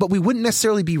that, but we wouldn't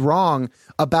necessarily be wrong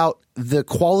about the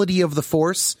quality of the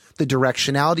force, the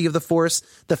directionality of the force,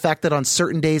 the fact that on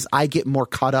certain days I get more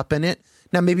caught up in it.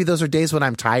 Now, maybe those are days when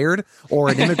I'm tired, or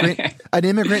an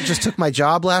immigrant just took my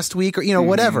job last week, or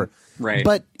whatever. Right.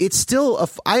 But it's still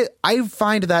I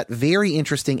find that very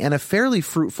interesting and a fairly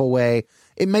fruitful way.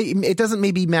 It doesn't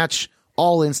maybe match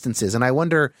all instances, and I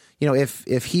wonder,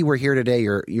 if he were here today,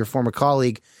 your former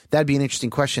colleague, that'd be an interesting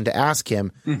question to ask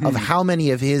him of how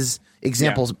many of his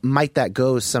examples might that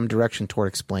go some direction toward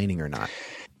explaining or not.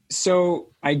 So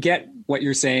I get what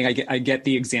you're saying. I get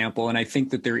the example, and I think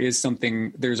that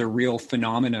there's a real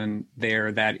phenomenon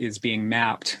there that is being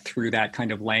mapped through that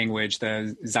kind of language,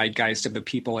 the zeitgeist of the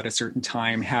people at a certain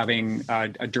time having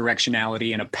a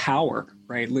directionality and a power,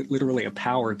 right? Literally a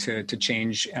power to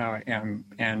change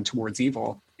and towards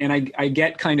evil. And I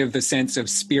get kind of the sense of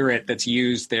spirit that's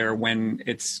used there when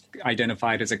it's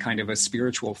identified as a kind of a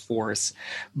spiritual force.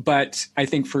 But I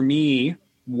think for me,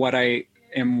 what I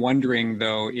am wondering,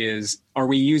 though, is, are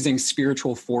we using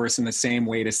spiritual force in the same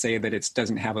way to say that it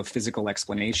doesn't have a physical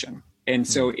explanation? And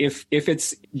so if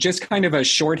it's just kind of a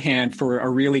shorthand for a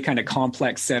really kind of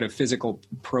complex set of physical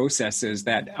processes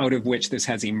that out of which this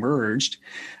has emerged,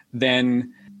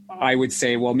 then I would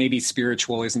say, well, maybe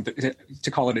spiritual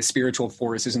to call it a spiritual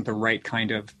force isn't the right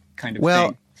kind of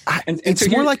thing. It's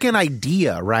more like an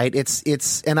idea, right?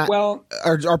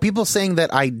 Are people saying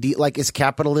that idea, like, is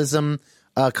capitalism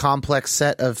a complex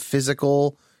set of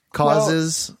physical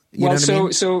causes?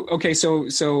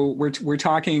 So we're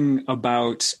talking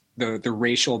about the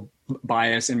racial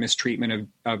bias and mistreatment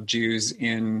of Jews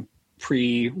in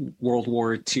pre-World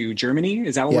War II Germany.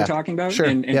 Is that what we're talking about? Sure.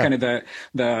 And kind of the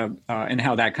and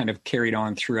how that kind of carried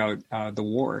on throughout the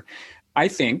war. I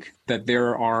think that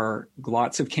there are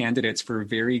lots of candidates for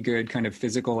very good kind of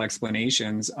physical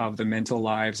explanations of the mental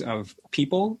lives of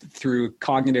people through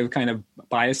cognitive kind of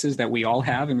biases that we all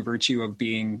have in virtue of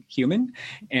being human.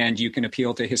 And you can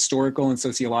appeal to historical and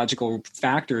sociological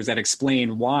factors that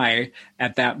explain why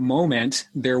at that moment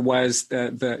there was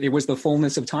it was the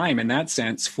fullness of time in that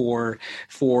sense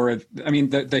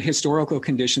the historical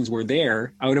conditions were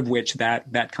there out of which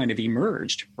that kind of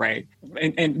emerged, right?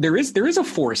 And there is a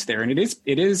force there, and it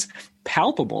is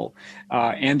palpable,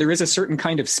 and there is a certain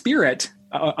kind of spirit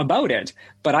about it.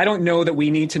 But I don't know that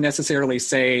we need to necessarily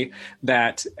say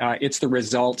that it's the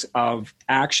result of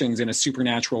actions in a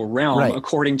supernatural realm, right,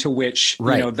 according to which,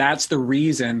 right, you know, that's the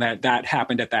reason that that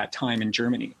happened at that time in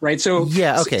Germany, right? So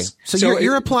yeah, okay. So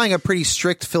you're applying a pretty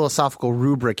strict philosophical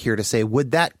rubric here to say,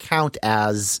 would that count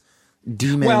as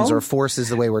demons or forces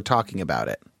the way we're talking about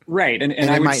it? Right, and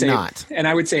I would say not. And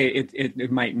I would say it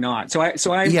might not.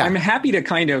 I'm happy to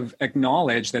kind of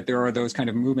acknowledge that there are those kind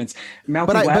of movements.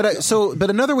 But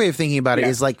another way of thinking about it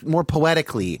is like more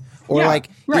poetically, or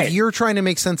if you're trying to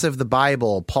make sense of the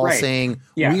Bible, Paul saying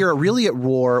we are really at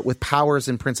war with powers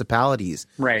and principalities.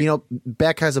 Right. You know,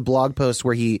 Beck has a blog post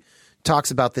where he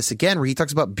talks about this again, where he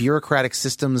talks about bureaucratic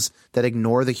systems that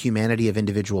ignore the humanity of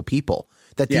individual people.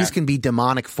 That these can be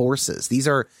demonic forces. These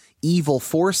are evil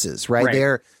forces, right?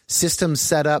 They're systems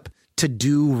set up to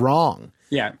do wrong.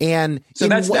 Yeah. And so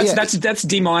that's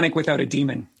demonic without a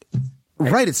demon.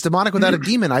 Right. It's demonic without a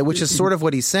demon, which is sort of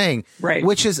what he's saying. Right.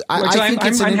 Which is,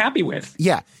 I'm happy with.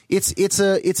 Yeah. It's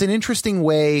an interesting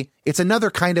way. It's another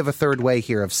kind of a third way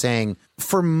here of saying,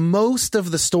 for most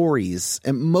of the stories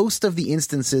and most of the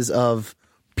instances of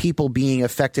people being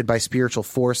affected by spiritual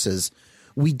forces,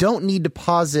 we don't need to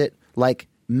posit like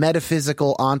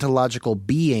metaphysical ontological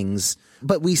beings,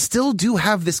 but we still do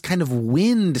have this kind of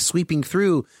wind sweeping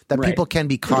through that people can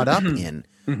be caught up in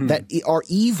that are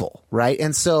evil, right?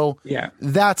 And so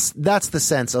that's the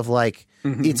sense of like,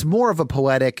 it's more of a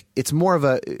poetic, it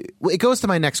goes to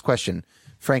my next question,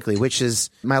 frankly, which is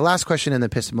my last question in the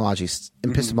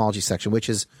epistemology section, which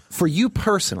is, for you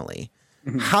personally,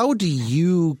 how do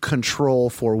you control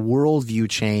for worldview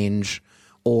change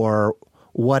or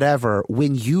whatever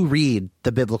when you read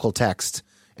the biblical text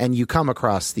and you come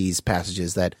across these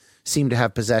passages that seem to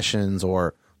have possessions,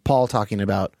 or Paul talking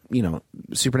about, you know,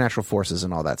 supernatural forces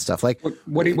and all that stuff? Like,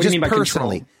 what do you mean by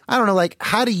personally? Control? I don't know. Like,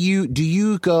 how do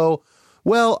you go,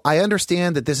 well, I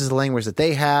understand that this is the language that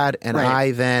they had, and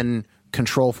I then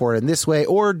control for it in this way,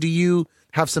 or do you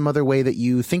have some other way that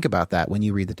you think about that when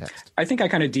you read the text? I think I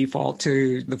kind of default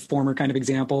to the former kind of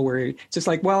example, where it's just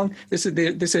like, well, this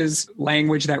is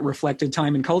language that reflected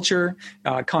time and culture,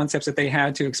 concepts that they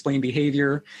had to explain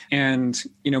behavior, and,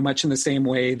 you know, much in the same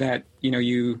way that, you know,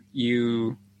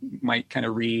 you might kind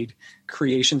of read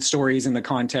creation stories in the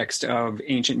context of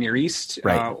ancient Near East,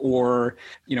 or,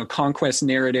 you know, conquest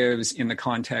narratives in the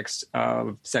context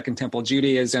of Second Temple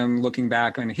Judaism, looking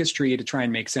back on history to try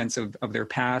and make sense of their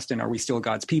past, and are we still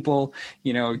God's people,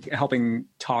 you know, helping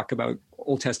talk about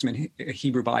Old Testament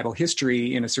Hebrew Bible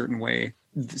history in a certain way.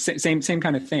 Same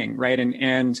kind of thing, right?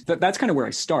 And that's kind of where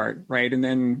I start, right? And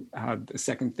then the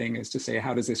second thing is to say,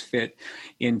 how does this fit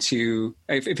into,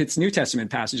 if it's New Testament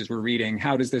passages we're reading,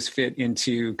 how does this fit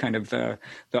into kind of the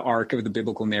arc of the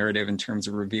biblical narrative in terms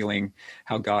of revealing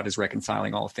how God is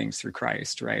reconciling all things through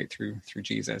Christ, right? Through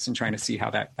Jesus, and trying to see how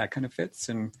that kind of fits.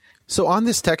 And so on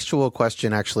this textual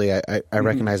question, actually, I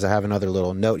recognize I have another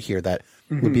little note here that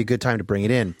would be a good time to bring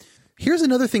it in. Here's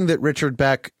another thing that Richard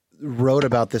Beck wrote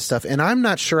about this stuff, and I'm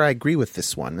not sure I agree with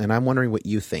this one, and I'm wondering what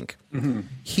you think.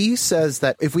 He says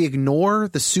that if we ignore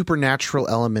the supernatural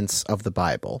elements of the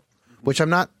Bible, which I'm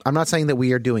not saying that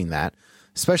we are doing that,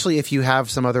 especially if you have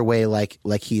some other way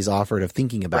like he's offered of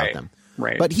thinking about them.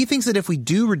 Right. But he thinks that if we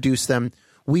do reduce them,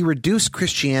 we reduce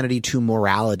Christianity to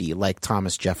morality, like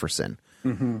Thomas Jefferson.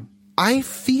 I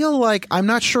feel like, I'm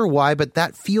not sure why, but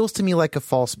that feels to me like a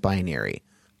false binary.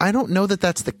 I don't know that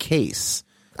that's the case.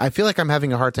 I feel like I'm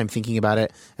having a hard time thinking about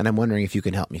it, and I'm wondering if you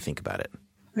can help me think about it.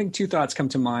 I think two thoughts come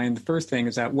to mind. The first thing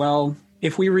is that, well,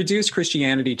 if we reduce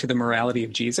Christianity to the morality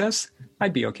of Jesus,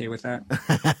 I'd be okay with that.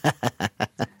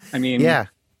 I mean, yeah.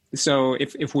 So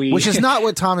if we... Which is not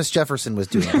what Thomas Jefferson was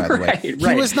doing, by the way.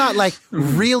 He was not like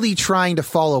really trying to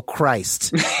follow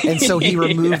Christ, and so he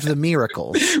removed the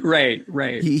miracles. Right.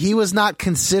 He was not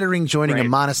considering joining a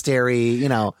monastery, you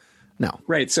know. No.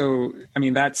 Right. So, I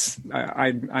mean,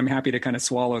 I'm happy to kind of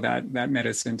swallow that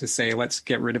medicine to say, let's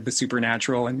get rid of the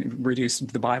supernatural and reduce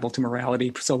the Bible to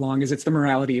morality, so long as it's the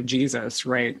morality of Jesus,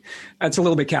 right? That's a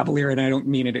little bit cavalier, and I don't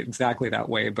mean it exactly that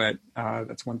way, but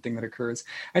that's one thing that occurs.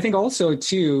 I think also,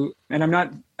 too, and I'm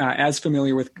not as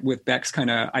familiar with Beck's kind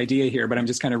of idea here, but I'm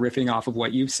just kind of riffing off of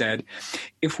what you've said.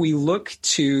 If we look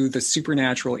to the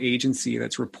supernatural agency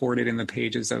that's reported in the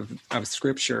pages of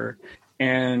Scripture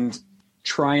and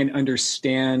try and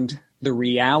understand the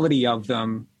reality of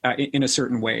them in a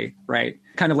certain way, right?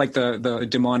 Kind of like the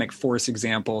demonic force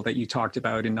example that you talked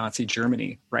about in Nazi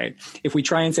Germany, right? If we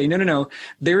try and say, no,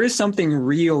 there is something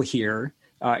real here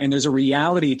And there's a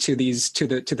reality to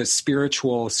the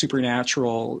spiritual,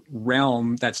 supernatural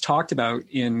realm that's talked about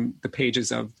in the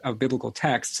pages of biblical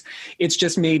texts. It's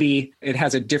just maybe it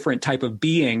has a different type of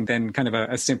being than kind of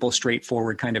a simple,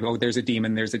 straightforward kind of, oh, there's a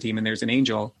demon, there's an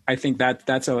angel. I think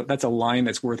that's a line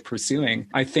that's worth pursuing.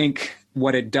 I think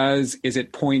what it does is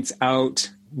it points out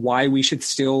why we should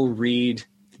still read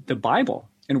the Bible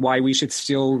and why we should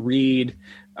still read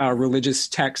religious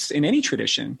texts in any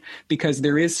tradition, because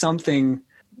there is something.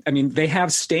 I mean, they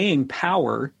have staying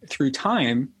power through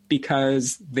time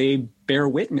because they bear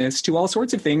witness to all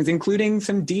sorts of things, including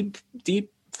some deep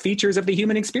features of the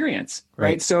human experience.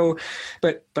 Right. So,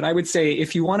 but I would say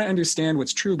if you want to understand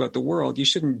what's true about the world, you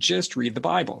shouldn't just read the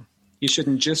Bible. You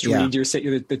shouldn't just read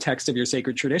the text of your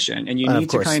sacred tradition. And you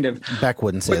need to kind of. Beck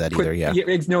wouldn't say that either. Yeah.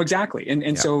 No, exactly.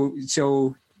 And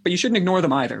so, but you shouldn't ignore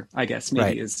them either, I guess,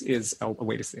 maybe is a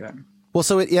way to say that. Well,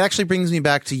 so it actually brings me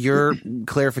back to your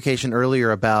clarification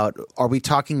earlier about, are we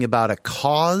talking about a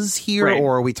cause here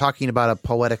or are we talking about a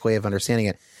poetic way of understanding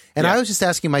it? And I was just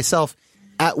asking myself,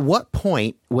 at what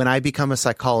point when I become a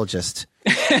psychologist,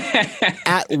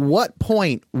 at what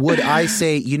point would I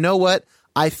say, you know what,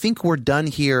 I think we're done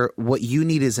here. What you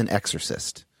need is an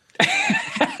exorcist.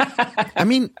 I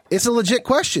mean, it's a legit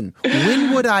question.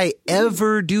 When would I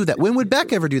ever do that? When would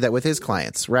Beck ever do that with his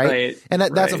clients? Right. And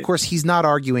that's, of course, he's not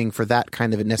arguing for that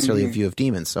kind of necessarily a view of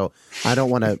demons. So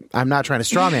I'm not trying to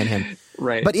straw man him.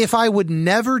 Right. But if I would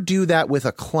never do that with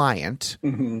a client,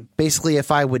 basically,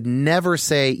 if I would never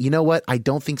say, you know what, I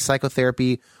don't think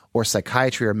psychotherapy or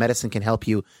psychiatry or medicine can help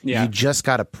you. You just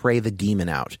got to pray the demon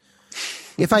out.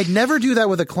 If I'd never do that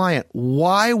with a client,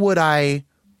 why would I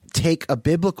take a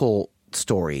biblical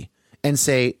story and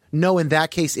say, no, in that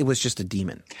case, it was just a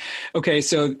demon? Okay,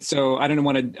 so I don't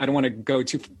want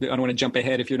to jump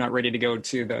ahead if you're not ready to go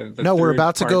to the No, we're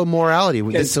about to go morality.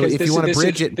 So if you want to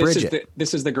bridge it.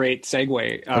 This is the great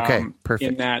segue. Okay,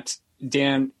 perfect. In that,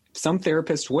 Dan, some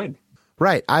therapists would.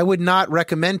 Right. I would not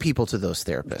recommend people to those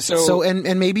therapists. So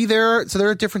and maybe there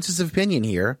are differences of opinion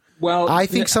here. Well, I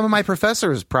think some of my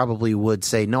professors probably would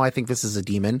say, no, I think this is a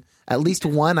demon. At least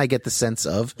one I get the sense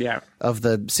of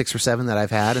the 6 or 7 that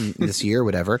I've had in this year,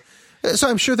 whatever. So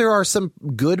I'm sure there are some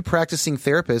good practicing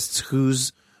therapists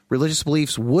whose religious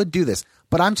beliefs would do this.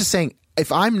 But I'm just saying,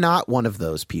 if I'm not one of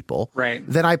those people,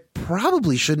 then I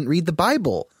probably shouldn't read the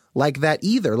Bible like that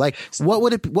either. Like, what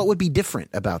would be different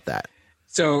about that?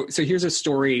 So here's a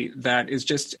story that is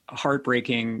just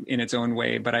heartbreaking in its own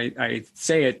way, but I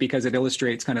say it because it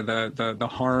illustrates kind of the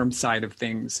harm side of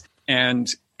things.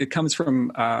 And it comes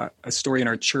from a story in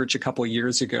our church a couple of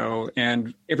years ago.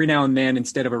 And every now and then,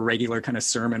 instead of a regular kind of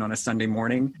sermon on a Sunday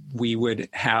morning, we would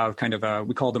have kind of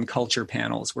we call them culture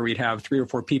panels, where we'd have 3 or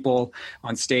 4 people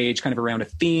on stage kind of around a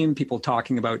theme, people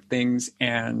talking about things.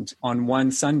 And on one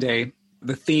Sunday,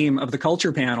 the theme of the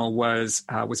culture panel was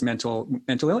mental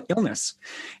illness.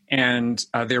 And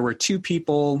there were 2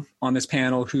 people on this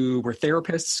panel who were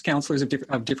therapists, counselors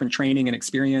of different training and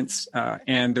experience.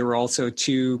 And there were also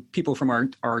 2 people from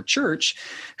our church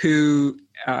who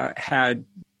had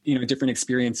different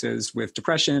experiences with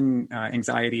depression,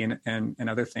 anxiety, and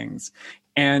other things.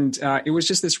 And it was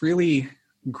just this really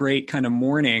great kind of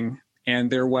morning.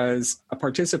 And there was a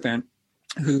participant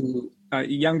who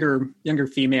younger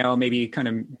female, maybe kind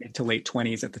of mid to late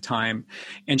 20s at the time.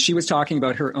 And she was talking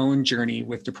about her own journey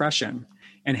with depression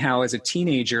and how as a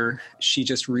teenager, she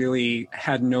just really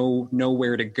had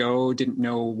nowhere to go, didn't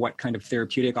know what kind of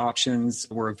therapeutic options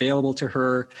were available to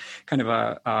her, kind of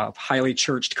a highly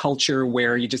churched culture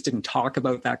where you just didn't talk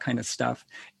about that kind of stuff.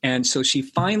 And so she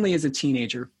finally, as a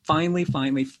teenager, finally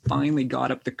got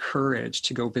up the courage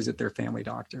to go visit their family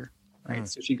doctor. Right.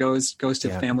 So she goes to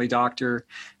the family doctor,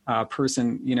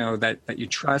 person, that you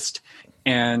trust.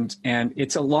 And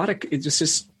it's it's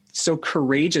just so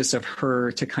courageous of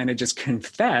her to kind of just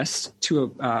confess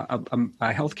to a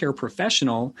healthcare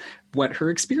professional what her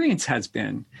experience has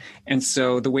been. And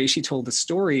so the way she told the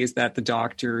story is that the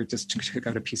doctor just took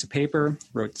out a piece of paper,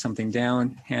 wrote something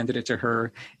down, handed it to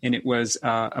her, and it was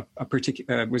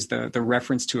the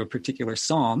reference to a particular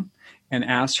psalm, and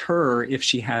asked her if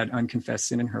she had unconfessed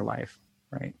sin in her life.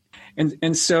 Right.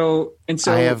 And so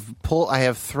I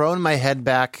have thrown my head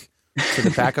back to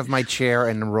the back of my chair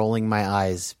and rolling my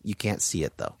eyes. You can't see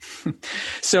it though.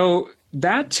 So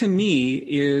that to me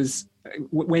is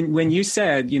when you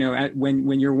said,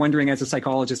 when you're wondering as a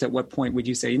psychologist, at what point would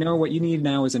you say, what you need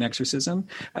now is an exorcism?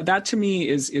 That to me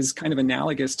is kind of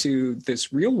analogous to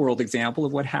this real world example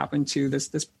of what happened to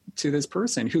this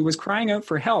person who was crying out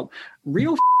for help,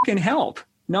 real fucking help.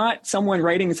 Not someone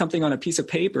writing something on a piece of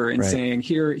paper and saying,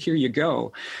 here you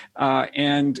go.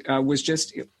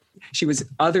 She was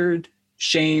othered.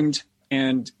 shamed,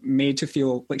 and made to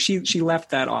feel like she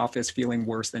left that office feeling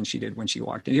worse than she did when she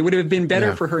walked in. It would have been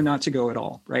better for her not to go at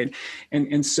all, right?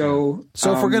 And so if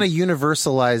we're going to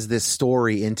universalize this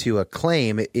story into a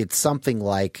claim, it's something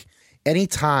like any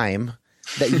time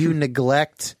that you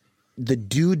neglect the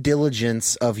due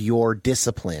diligence of your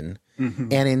discipline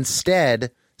and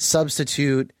instead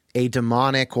substitute a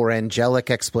demonic or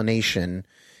angelic explanation,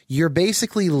 you're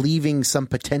basically leaving some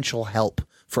potential help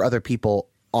for other people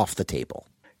off the table.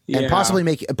 And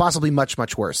possibly much,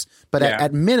 much worse. But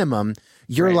at minimum,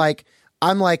 you're like,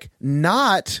 I'm like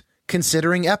not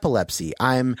considering epilepsy.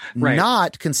 I'm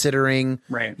not considering,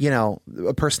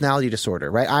 a personality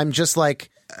disorder, right? I'm just like,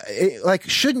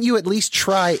 shouldn't you at least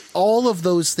try all of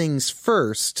those things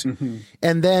first?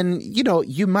 And then,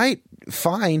 you might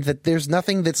find that there's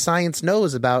nothing that science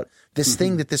knows about this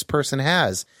thing that this person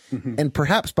has. And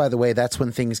perhaps, by the way, that's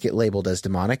when things get labeled as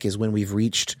demonic, is when we've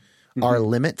reached our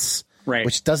limits. Right.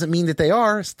 Which doesn't mean that they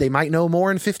are. They might know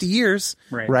more in 50 years.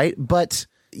 Right. But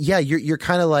yeah, you're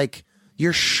kind of like,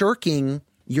 you're shirking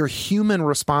your human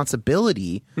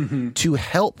responsibility to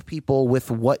help people with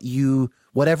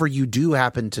whatever you do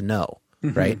happen to know.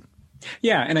 Right.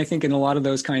 Yeah. And I think in a lot of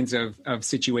those kinds of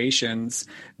situations,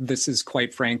 this is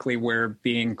quite frankly where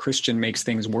being Christian makes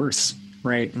things worse.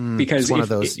 Right. Because it's one of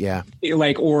those,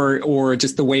 or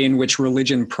just the way in which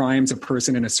religion primes a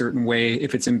person in a certain way,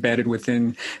 if it's embedded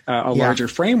within a larger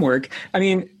framework. I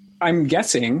mean, I'm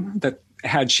guessing that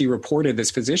had she reported this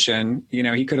physician,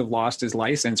 he could have lost his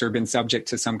license or been subject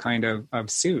to some kind of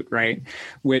suit. Right.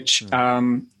 Which,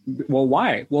 well,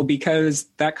 why? Well, because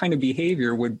that kind of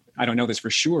behavior would, I don't know this for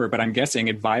sure, but I'm guessing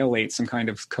it violates some kind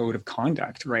of code of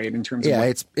conduct, right? In terms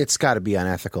of it's got to be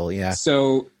unethical. Yeah.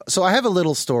 So I have a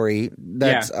little story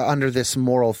that's under this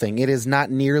moral thing. It is not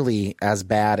nearly as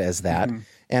bad as that.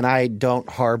 And I don't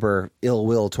harbor ill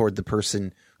will toward the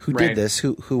person who did this,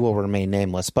 who will remain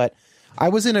nameless. But I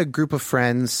was in a group of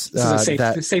friends. This is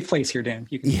a safe place here, Dan.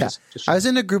 You can just I was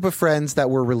in a group of friends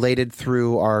that were related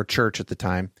through our church at the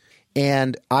time.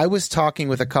 And I was talking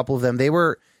with a couple of them. They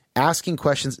were asking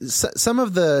questions. Some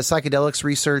of the psychedelics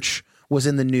research was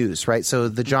in the news, right? So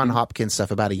the John Hopkins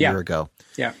stuff about a year ago.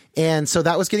 Yeah. And so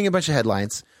that was getting a bunch of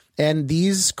headlines. And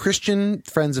these Christian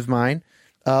friends of mine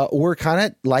were kind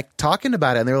of like talking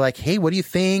about it. And they were like, hey, what do you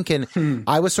think? And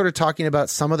I was sort of talking about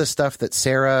some of the stuff that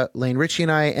Sarah Lane Ritchie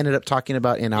and I ended up talking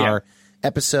about in our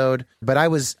episode. But I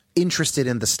was interested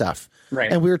in the stuff.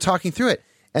 Right. And we were talking through it.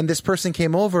 And this person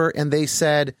came over and they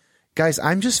said, guys,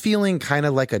 I'm just feeling kind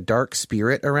of like a dark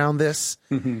spirit around this.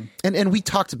 And we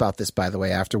talked about this, by the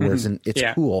way, afterwards, and it's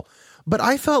cool. But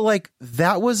I felt like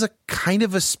that was a kind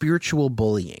of a spiritual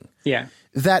bullying. Yeah.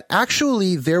 That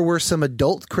actually there were some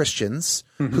adult Christians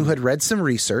who had read some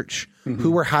research,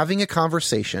 who were having a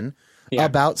conversation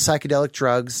about psychedelic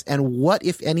drugs and what,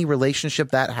 if any,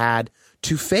 relationship that had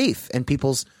to faith and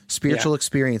people's spiritual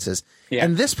experiences. Yeah.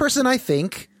 And this person, I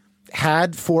think,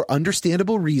 had, for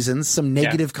understandable reasons, some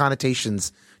negative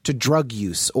connotations to drug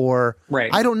use, or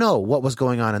I don't know what was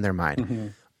going on in their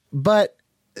mind. But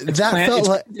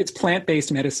it's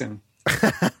plant-based medicine.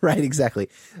 Right, exactly.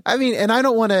 I mean, and I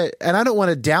don't want to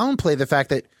downplay the fact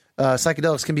that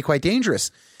psychedelics can be quite dangerous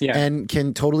and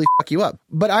can totally fuck you up.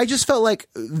 But I just felt like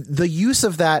the use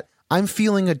of that, I'm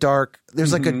feeling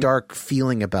there's like a dark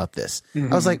feeling about this.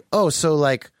 I was like, oh, so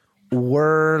like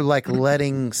we're like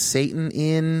letting Satan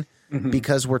in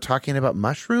because we're talking about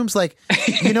mushrooms, like,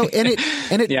 and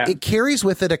it carries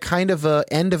with it a kind of a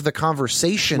end of the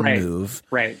conversation move.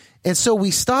 Right. And so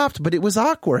we stopped, but it was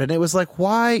awkward. And it was like,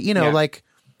 why, like,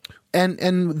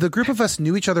 and the group of us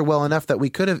knew each other well enough that we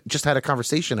could have just had a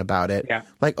conversation about it. Yeah.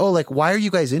 Like, oh, like, why are you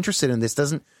guys interested in this?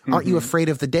 Aren't you afraid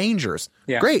of the dangers?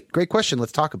 Yeah. Great question.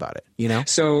 Let's talk about it.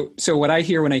 So what I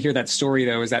hear when I hear that story,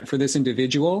 though, is that for this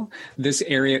individual, this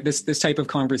area, this type of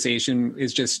conversation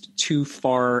is just too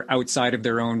far outside of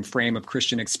their own frame of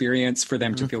Christian experience for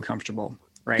them to feel comfortable.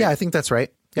 Right. Yeah, I think that's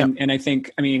right. Yeah. And I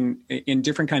think, in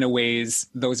different kind of ways,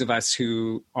 those of us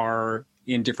who are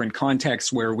in different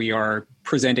contexts where we are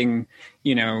presenting,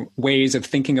 ways of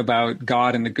thinking about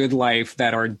God and the good life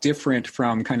that are different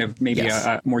from kind of maybe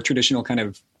a more traditional kind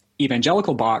of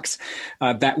evangelical box,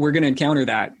 that we're going to encounter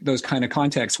those kind of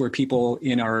contexts where people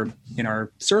in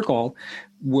our circle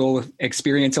will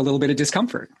experience a little bit of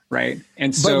discomfort. Right.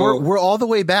 And so we're all the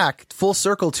way back full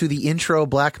circle to the intro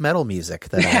black metal music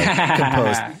that I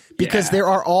composed, because there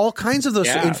are all kinds of those.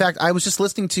 Yeah. In fact, I was just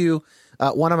listening to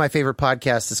one of my favorite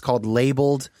podcasts. It's called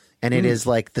Labeled, and it is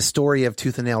like the story of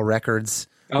Tooth and Nail Records,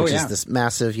 which is this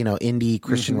massive, indie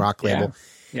Christian rock label.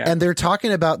 Yeah. And they're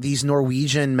talking about these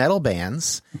Norwegian metal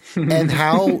bands and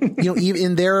how, even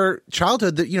in their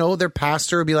childhood, that, their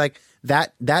pastor would be like,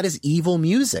 that is evil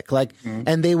music. Like,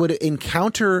 and they would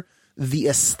encounter the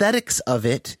aesthetics of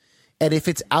it. And if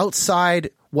it's outside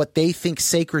what they think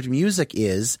sacred music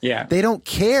is, they don't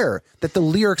care that the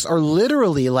lyrics are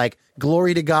literally like,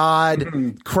 glory to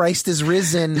God, Christ is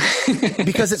risen,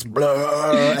 because it's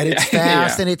blah, and it's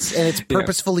fast and it's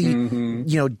purposefully,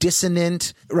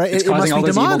 dissonant, right? It must be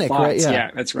demonic, right?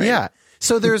 Yeah, that's right. Yeah.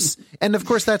 So there's, and of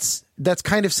course that's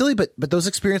kind of silly, but those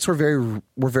experiences were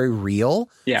very real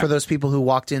for those people who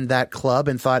walked in that club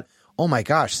and thought, oh my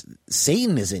gosh,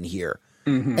 Satan is in here.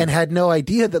 And had no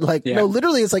idea that, like, no,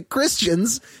 literally it's like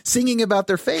Christians singing about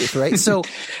their faith, right? So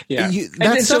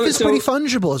that stuff is pretty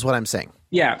fungible, is what I'm saying.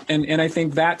 Yeah, and I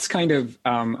think that's kind of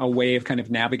a way of kind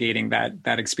of navigating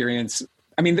that experience.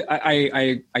 I mean,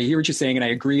 I hear what you're saying, and I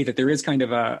agree that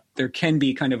there can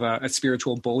be kind of a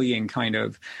spiritual bullying kind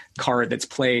of card that's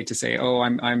played to say, oh,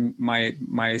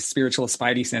 my spiritual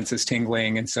spidey sense is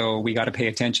tingling, and so we got to pay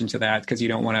attention to that because you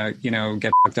don't want to,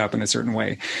 get fucked up in a certain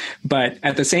way. But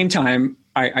at the same time,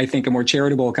 I think a more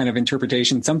charitable kind of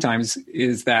interpretation sometimes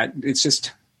is that it's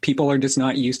just people are just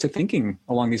not used to thinking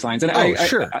along these lines. And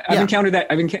I've encountered that.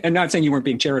 I'm not saying you weren't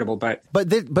being charitable, but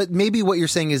maybe what you're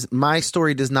saying is my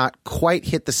story does not quite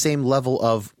hit the same level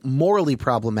of morally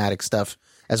problematic stuff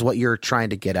as what you're trying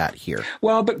to get at here.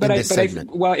 Well,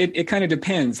 it kind of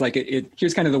depends. Like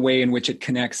here's kind of the way in which it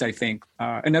connects, I think.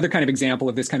 Another kind of example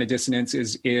of this kind of dissonance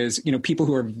is people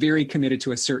who are very committed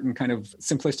to a certain kind of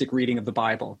simplistic reading of the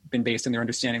Bible, been based on their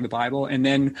understanding of the Bible. And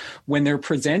then when they're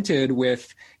presented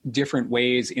with different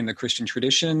ways in the Christian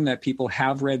tradition that people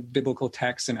have read biblical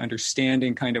texts and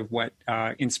understanding kind of what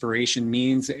inspiration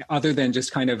means, other than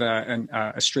just kind of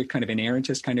a strict kind of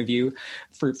inerrantist kind of view,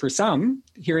 for some,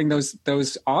 hearing those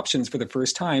options for the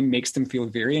first time makes them feel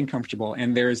very uncomfortable.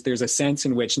 And there's a sense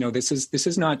in which, no, this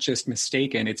is not just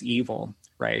mistaken, it's evil,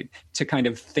 right? To kind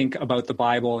of think about the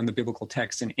Bible and the biblical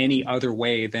text in any other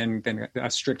way than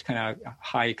a strict kind of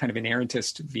high kind of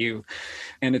inerrantist view.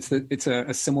 And it's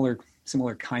a similar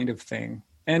kind of thing.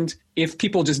 And if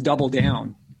people just double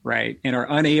down, right, and are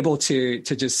unable to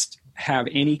just have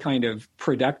any kind of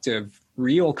productive,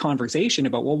 real conversation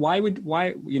about, well, why,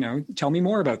 tell me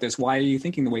more about this. Why are you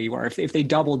thinking the way you are? If they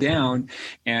double down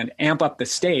and amp up the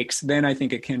stakes, then I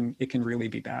think it can really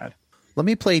be bad. Let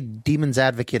me play demon's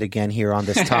advocate again here on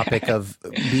this topic of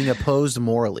being opposed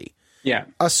morally. Yeah.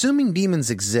 Assuming demons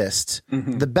exist,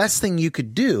 the best thing you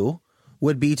could do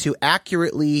would be to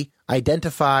accurately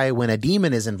identify when a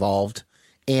demon is involved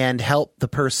and help the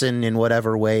person in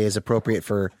whatever way is appropriate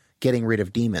for getting rid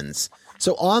of demons.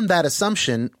 So on that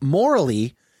assumption,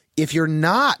 morally, if you're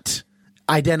not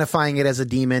identifying it as a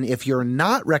demon, if you're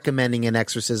not recommending an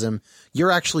exorcism,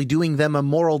 you're actually doing them a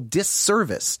moral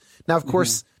disservice. Now, of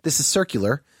course, this is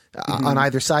circular on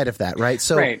either side of that, right?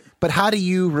 So, but how do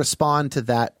you respond to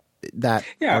that?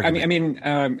 Yeah,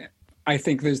 argument? I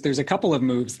think there's a couple of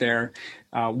moves there.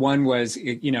 One was,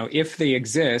 if they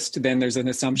exist, then there's an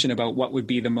assumption about what would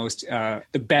be the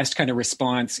best kind of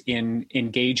response in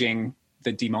engaging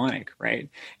the demonic, right?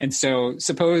 And so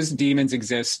suppose demons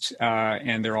exist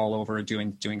and they're all over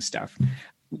doing stuff.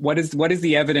 What is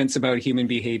the evidence about human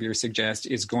behavior suggest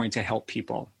is going to help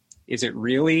people? Is it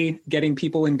really getting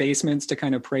people in basements to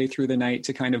kind of pray through the night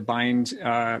to kind of bind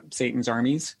Satan's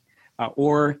armies?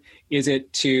 Or is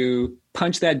it to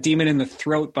punch that demon in the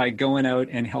throat by going out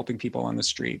and helping people on the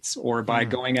streets, or by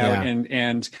going out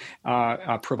and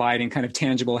providing kind of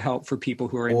tangible help for people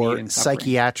who are in need and suffering?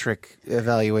 Psychiatric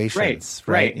evaluations,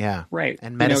 right? Yeah. Right.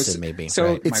 And medicine, maybe.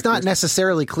 So it's not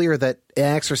necessarily clear that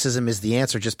exorcism is the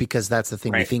answer just because that's the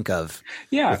thing we think of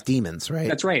with demons, right?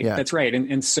 That's right. Yeah. That's right.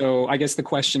 And so I guess the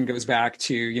question goes back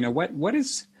to,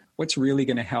 what's really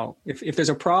going to help? If there's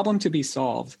a problem to be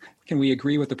solved, can we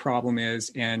agree what the problem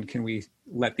is, and can we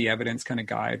let the evidence kind of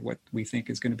guide what we think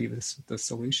is going to be the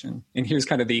solution? And here's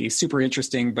kind of the super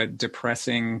interesting but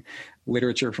depressing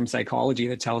literature from psychology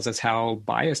that tells us how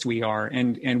biased we are,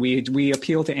 and we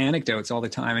appeal to anecdotes all the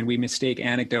time, and we mistake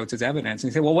anecdotes as evidence. And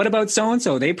we say, well, what about so and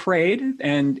so? They prayed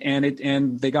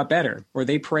and they got better, or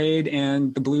they prayed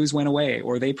and the blues went away,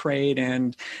 or they prayed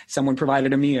and someone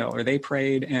provided a meal, or they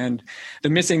prayed and the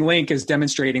missing link is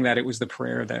demonstrating that it was the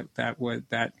prayer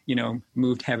that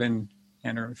moved heaven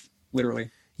and earth, literally.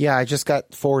 Yeah, I just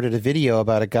got forwarded a video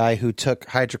about a guy who took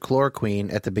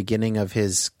hydrochloroquine at the beginning of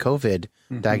his COVID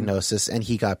diagnosis, and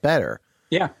he got better.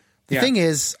 Yeah. The thing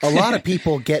is, a lot of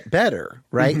people get better,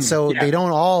 right? So they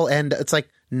don't all end. It's like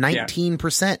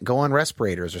 19% go on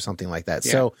respirators or something like that.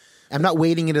 Yeah. So I'm not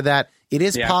wading into that. It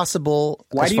is possible.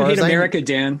 Why do you hate America,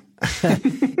 Dan?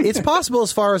 It's possible,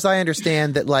 as far as I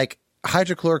understand, that like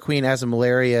hydrochloroquine as a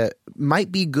malaria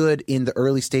might be good in the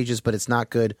early stages, but it's not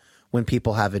good when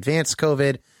people have advanced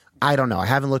COVID. I don't know. I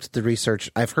haven't looked at the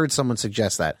research. I've heard someone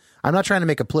suggest that. I'm not trying to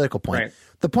make a political point. Right.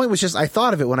 The point was just I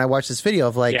thought of it when I watched this video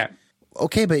of like,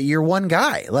 okay, but you're one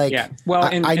guy. Like, well,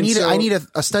 I need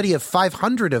a study of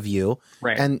 500 of you,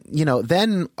 right? And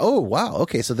then wow,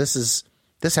 okay, so this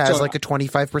has like a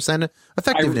 25%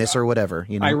 effectiveness or whatever.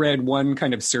 I read one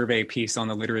kind of survey piece on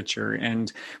the literature,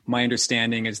 and my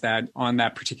understanding is that on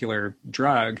that particular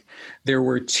drug, there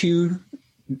were 2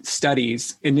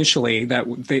 studies initially that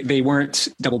they weren't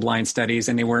double-blind studies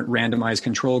and they weren't randomized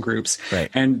control groups, right.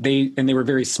 and they were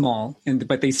very small,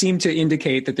 but they seemed to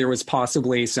indicate that there was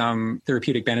possibly some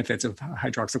therapeutic benefits of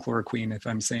hydroxychloroquine, if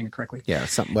I'm saying it correctly. Yeah,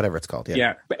 whatever it's called.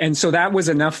 Yeah, and so that was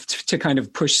enough to kind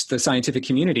of push the scientific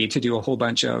community to do a whole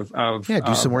bunch of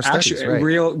do some more studies, right.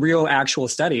 real actual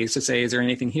studies to say, is there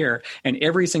anything here? And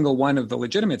every single one of the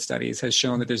legitimate studies has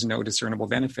shown that there's no discernible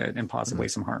benefit and possibly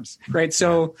some harms, right?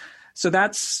 So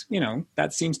that's,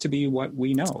 that seems to be what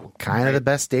we know. Kind of the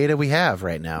best data we have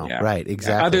right now. Yeah. Right.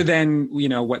 Exactly. Other than,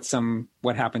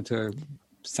 what happened to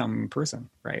some person.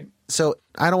 Right. So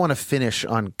I don't want to finish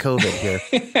on COVID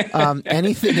here.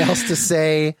 Anything else to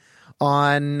say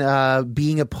on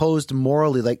being opposed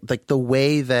morally, like the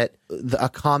way that a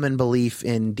common belief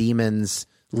in demons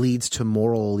leads to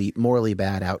morally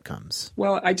bad outcomes?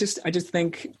 Well, I just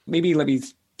think maybe let me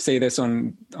say this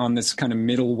on this kind of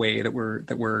middle way that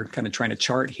we're kind of trying to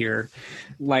chart here.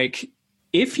 Like,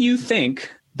 if you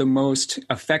think the most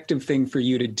effective thing for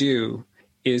you to do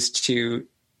is to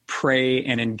pray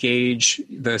and engage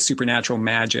the supernatural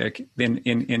magic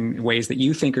in ways that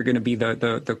you think are going to be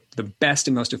the best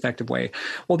and most effective way,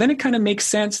 well, then it kind of makes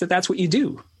sense that that's what you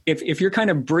do. If you're kind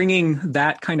of bringing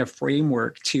that kind of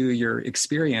framework to your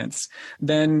experience,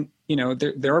 then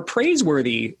there are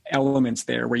praiseworthy elements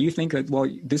there where you think that, well,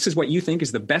 this is what you think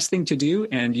is the best thing to do,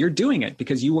 and you're doing it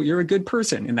because you're a good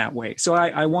person in that way. So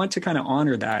I want to kind of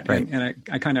honor that, right. and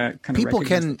I kind of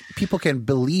people can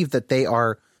believe that they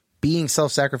are being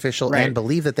self-sacrificial, right. and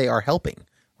believe that they are helping.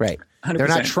 Right, 100%. They're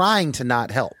not trying to not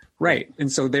help. Right.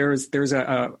 And so there's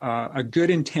a good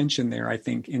intention there, I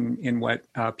think, in what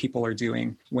people are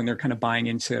doing when they're kind of buying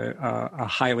into a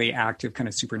highly active kind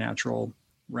of supernatural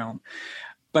realm.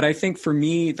 But I think for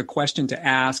me, the question to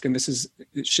ask, and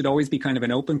it should always be kind of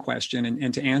an open question,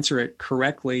 and to answer it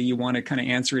correctly, you want to kind of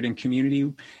answer it in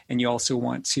community, and you also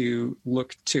want to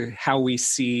look to how we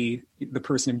see the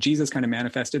person of Jesus kind of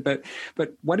manifested. But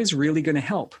what is really going to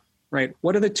help? Right.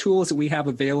 What are the tools that we have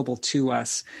available to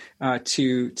us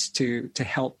to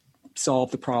help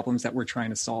solve the problems that we're trying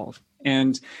to solve?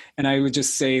 And I would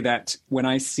just say that when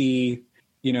I see,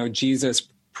 Jesus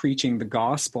preaching the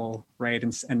gospel, right,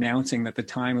 and announcing that the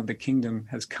time of the kingdom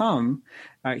has come,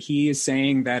 he is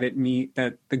saying that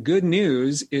that the good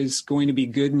news is going to be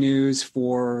good news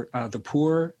for the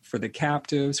poor, for the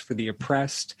captives, for the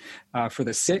oppressed, for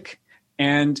the sick,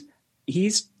 and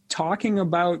he's talking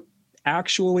about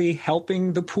actually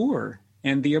helping the poor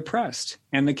and the oppressed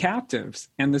and the captives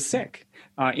and the sick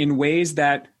in ways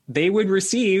that they would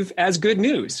receive as good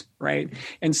news, right?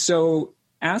 And so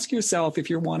ask yourself, if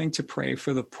you're wanting to pray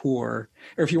for the poor,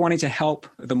 or if you're wanting to help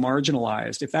the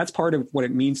marginalized, if that's part of what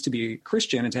it means to be a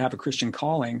Christian and to have a Christian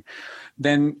calling,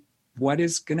 then what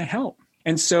is going to help?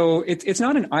 And so it's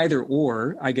not an either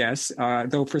or, I guess,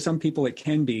 though for some people it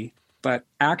can be, but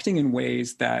acting in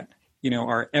ways that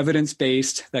are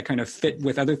evidence-based, that kind of fit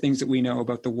with other things that we know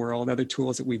about the world, other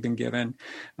tools that we've been given,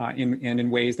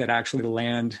 in ways that actually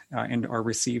land and are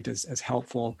received as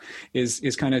helpful,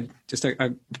 is kind of just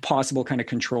a possible kind of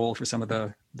control for some of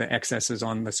the excesses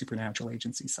on the supernatural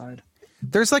agency side.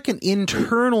 There's like an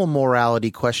internal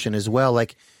morality question as well,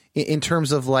 like in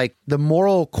terms of like the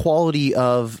moral quality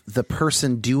of the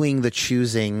person doing the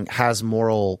choosing has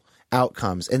moral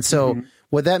outcomes. And so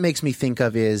what that makes me think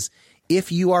of is, if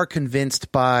you are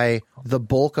convinced by the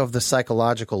bulk of the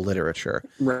psychological literature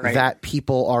that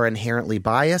people are inherently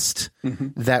biased,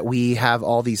 that we have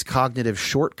all these cognitive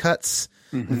shortcuts,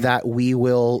 that we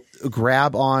will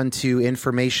grab onto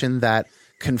information that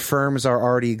confirms our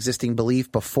already existing belief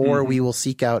before we will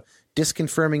seek out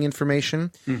disconfirming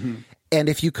information. And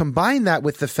if you combine that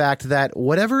with the fact that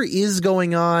whatever is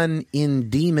going on in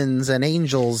demons and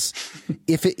angels,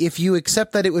 if you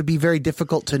accept that it would be very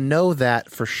difficult to know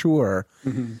that for sure,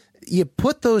 you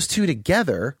put those two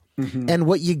together, and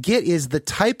what you get is the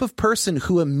type of person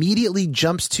who immediately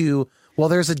jumps to, well,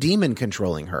 there's a demon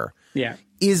controlling her,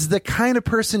 is the kind of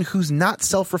person who's not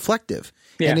self-reflective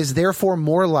and is therefore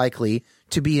more likely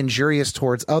to be injurious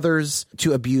towards others,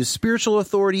 to abuse spiritual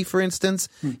authority, for instance.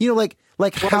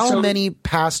 How many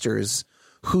pastors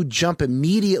who jump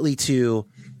immediately to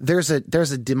there's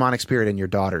a demonic spirit in your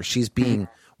daughter. She's being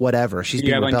whatever. She's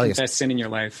being rebellious. You have unconfessed sin in your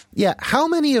life. Yeah. How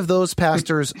many of those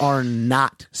pastors are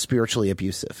not spiritually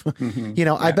abusive?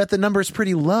 I bet the number is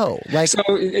pretty low. Like,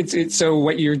 so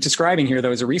what you're describing here,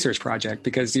 though, is a research project,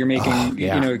 because you're making,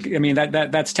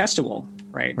 that's testable,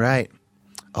 right? Right.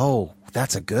 Oh,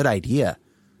 that's a good idea.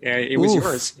 Yeah, it was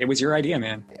yours. It was your idea,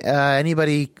 man.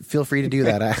 Anybody feel free to do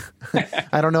that.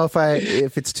 I don't know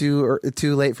if it's too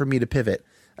late for me to pivot.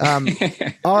 All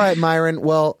right, Myron.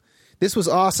 Well, this was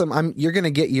awesome. You're gonna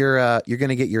get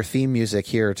your theme music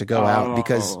here to go out,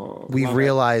 because we've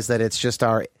realized that it's just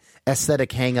our aesthetic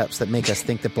hangups that make us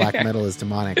think that black metal is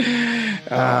demonic.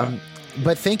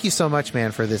 But thank you so much,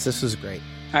 man, for this. This was great.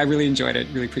 I really enjoyed it.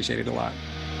 Really appreciate it a lot.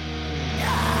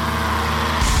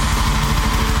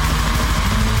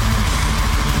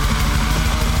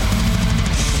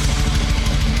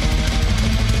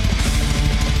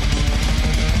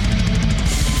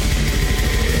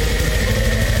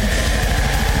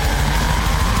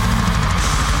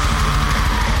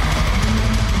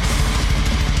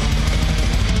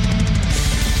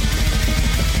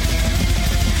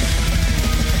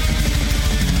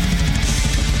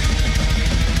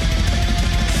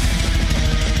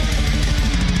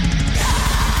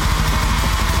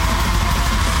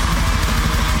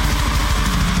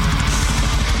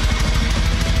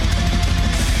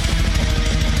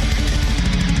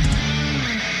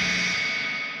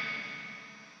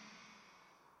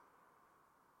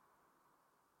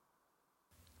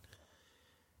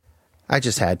 I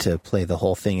just had to play the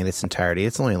whole thing in its entirety.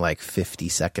 It's only like 50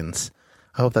 seconds.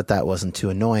 I hope that wasn't too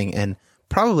annoying, and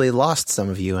probably lost some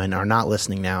of you and are not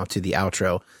listening now to the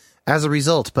outro as a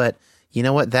result. But you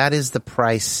know what? That is the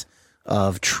price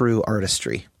of true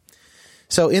artistry.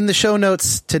 So in the show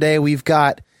notes today, we've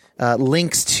got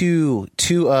links to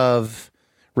two of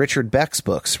Richard Beck's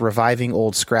books, Reviving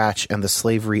Old Scratch and The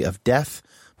Slavery of Death,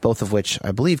 both of which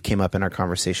I believe came up in our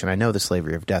conversation. I know The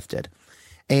Slavery of Death did.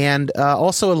 And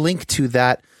also a link to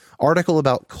that article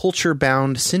about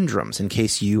culture-bound syndromes, in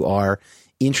case you are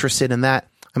interested in that.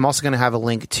 I'm also going to have a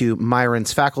link to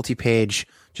Myron's faculty page,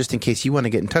 just in case you want to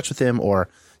get in touch with him or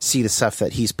see the stuff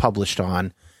that he's published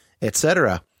on,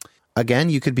 etc. Again,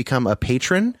 you could become a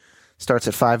patron. Starts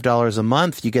at $5 a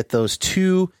month. You get those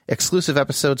 2 exclusive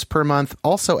episodes per month.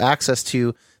 Also access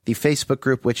to the Facebook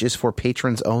group, which is for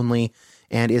patrons only,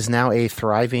 and is now a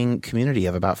thriving community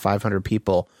of about 500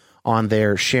 people on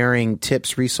there, sharing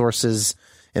tips, resources,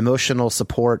 emotional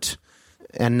support.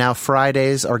 And now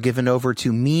Fridays are given over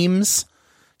to memes.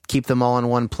 Keep them all in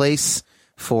one place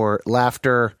for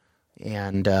laughter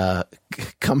and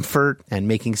comfort and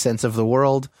making sense of the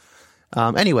world.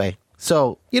 Anyway,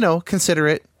 so, consider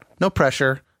it. No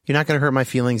pressure. You're not going to hurt my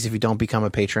feelings if you don't become a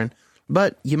patron,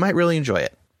 but you might really enjoy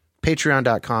it.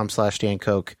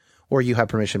 Patreon.com/DanKoch or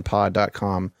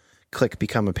youhavepermissionpod.com. Click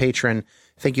Become a Patron.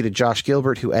 Thank you to Josh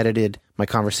Gilbert, who edited my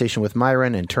conversation with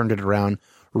Myron and turned it around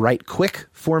right quick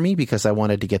for me, because I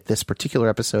wanted to get this particular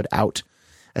episode out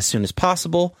as soon as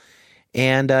possible.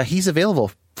 And he's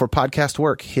available for podcast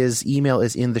work. His email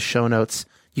is in the show notes.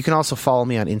 You can also follow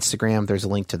me on Instagram. There's a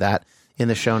link to that in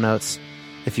the show notes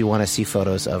if you want to see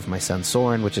photos of my son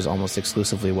Soren, which is almost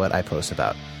exclusively what I post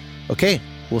about. Okay,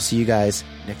 we'll see you guys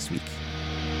next week.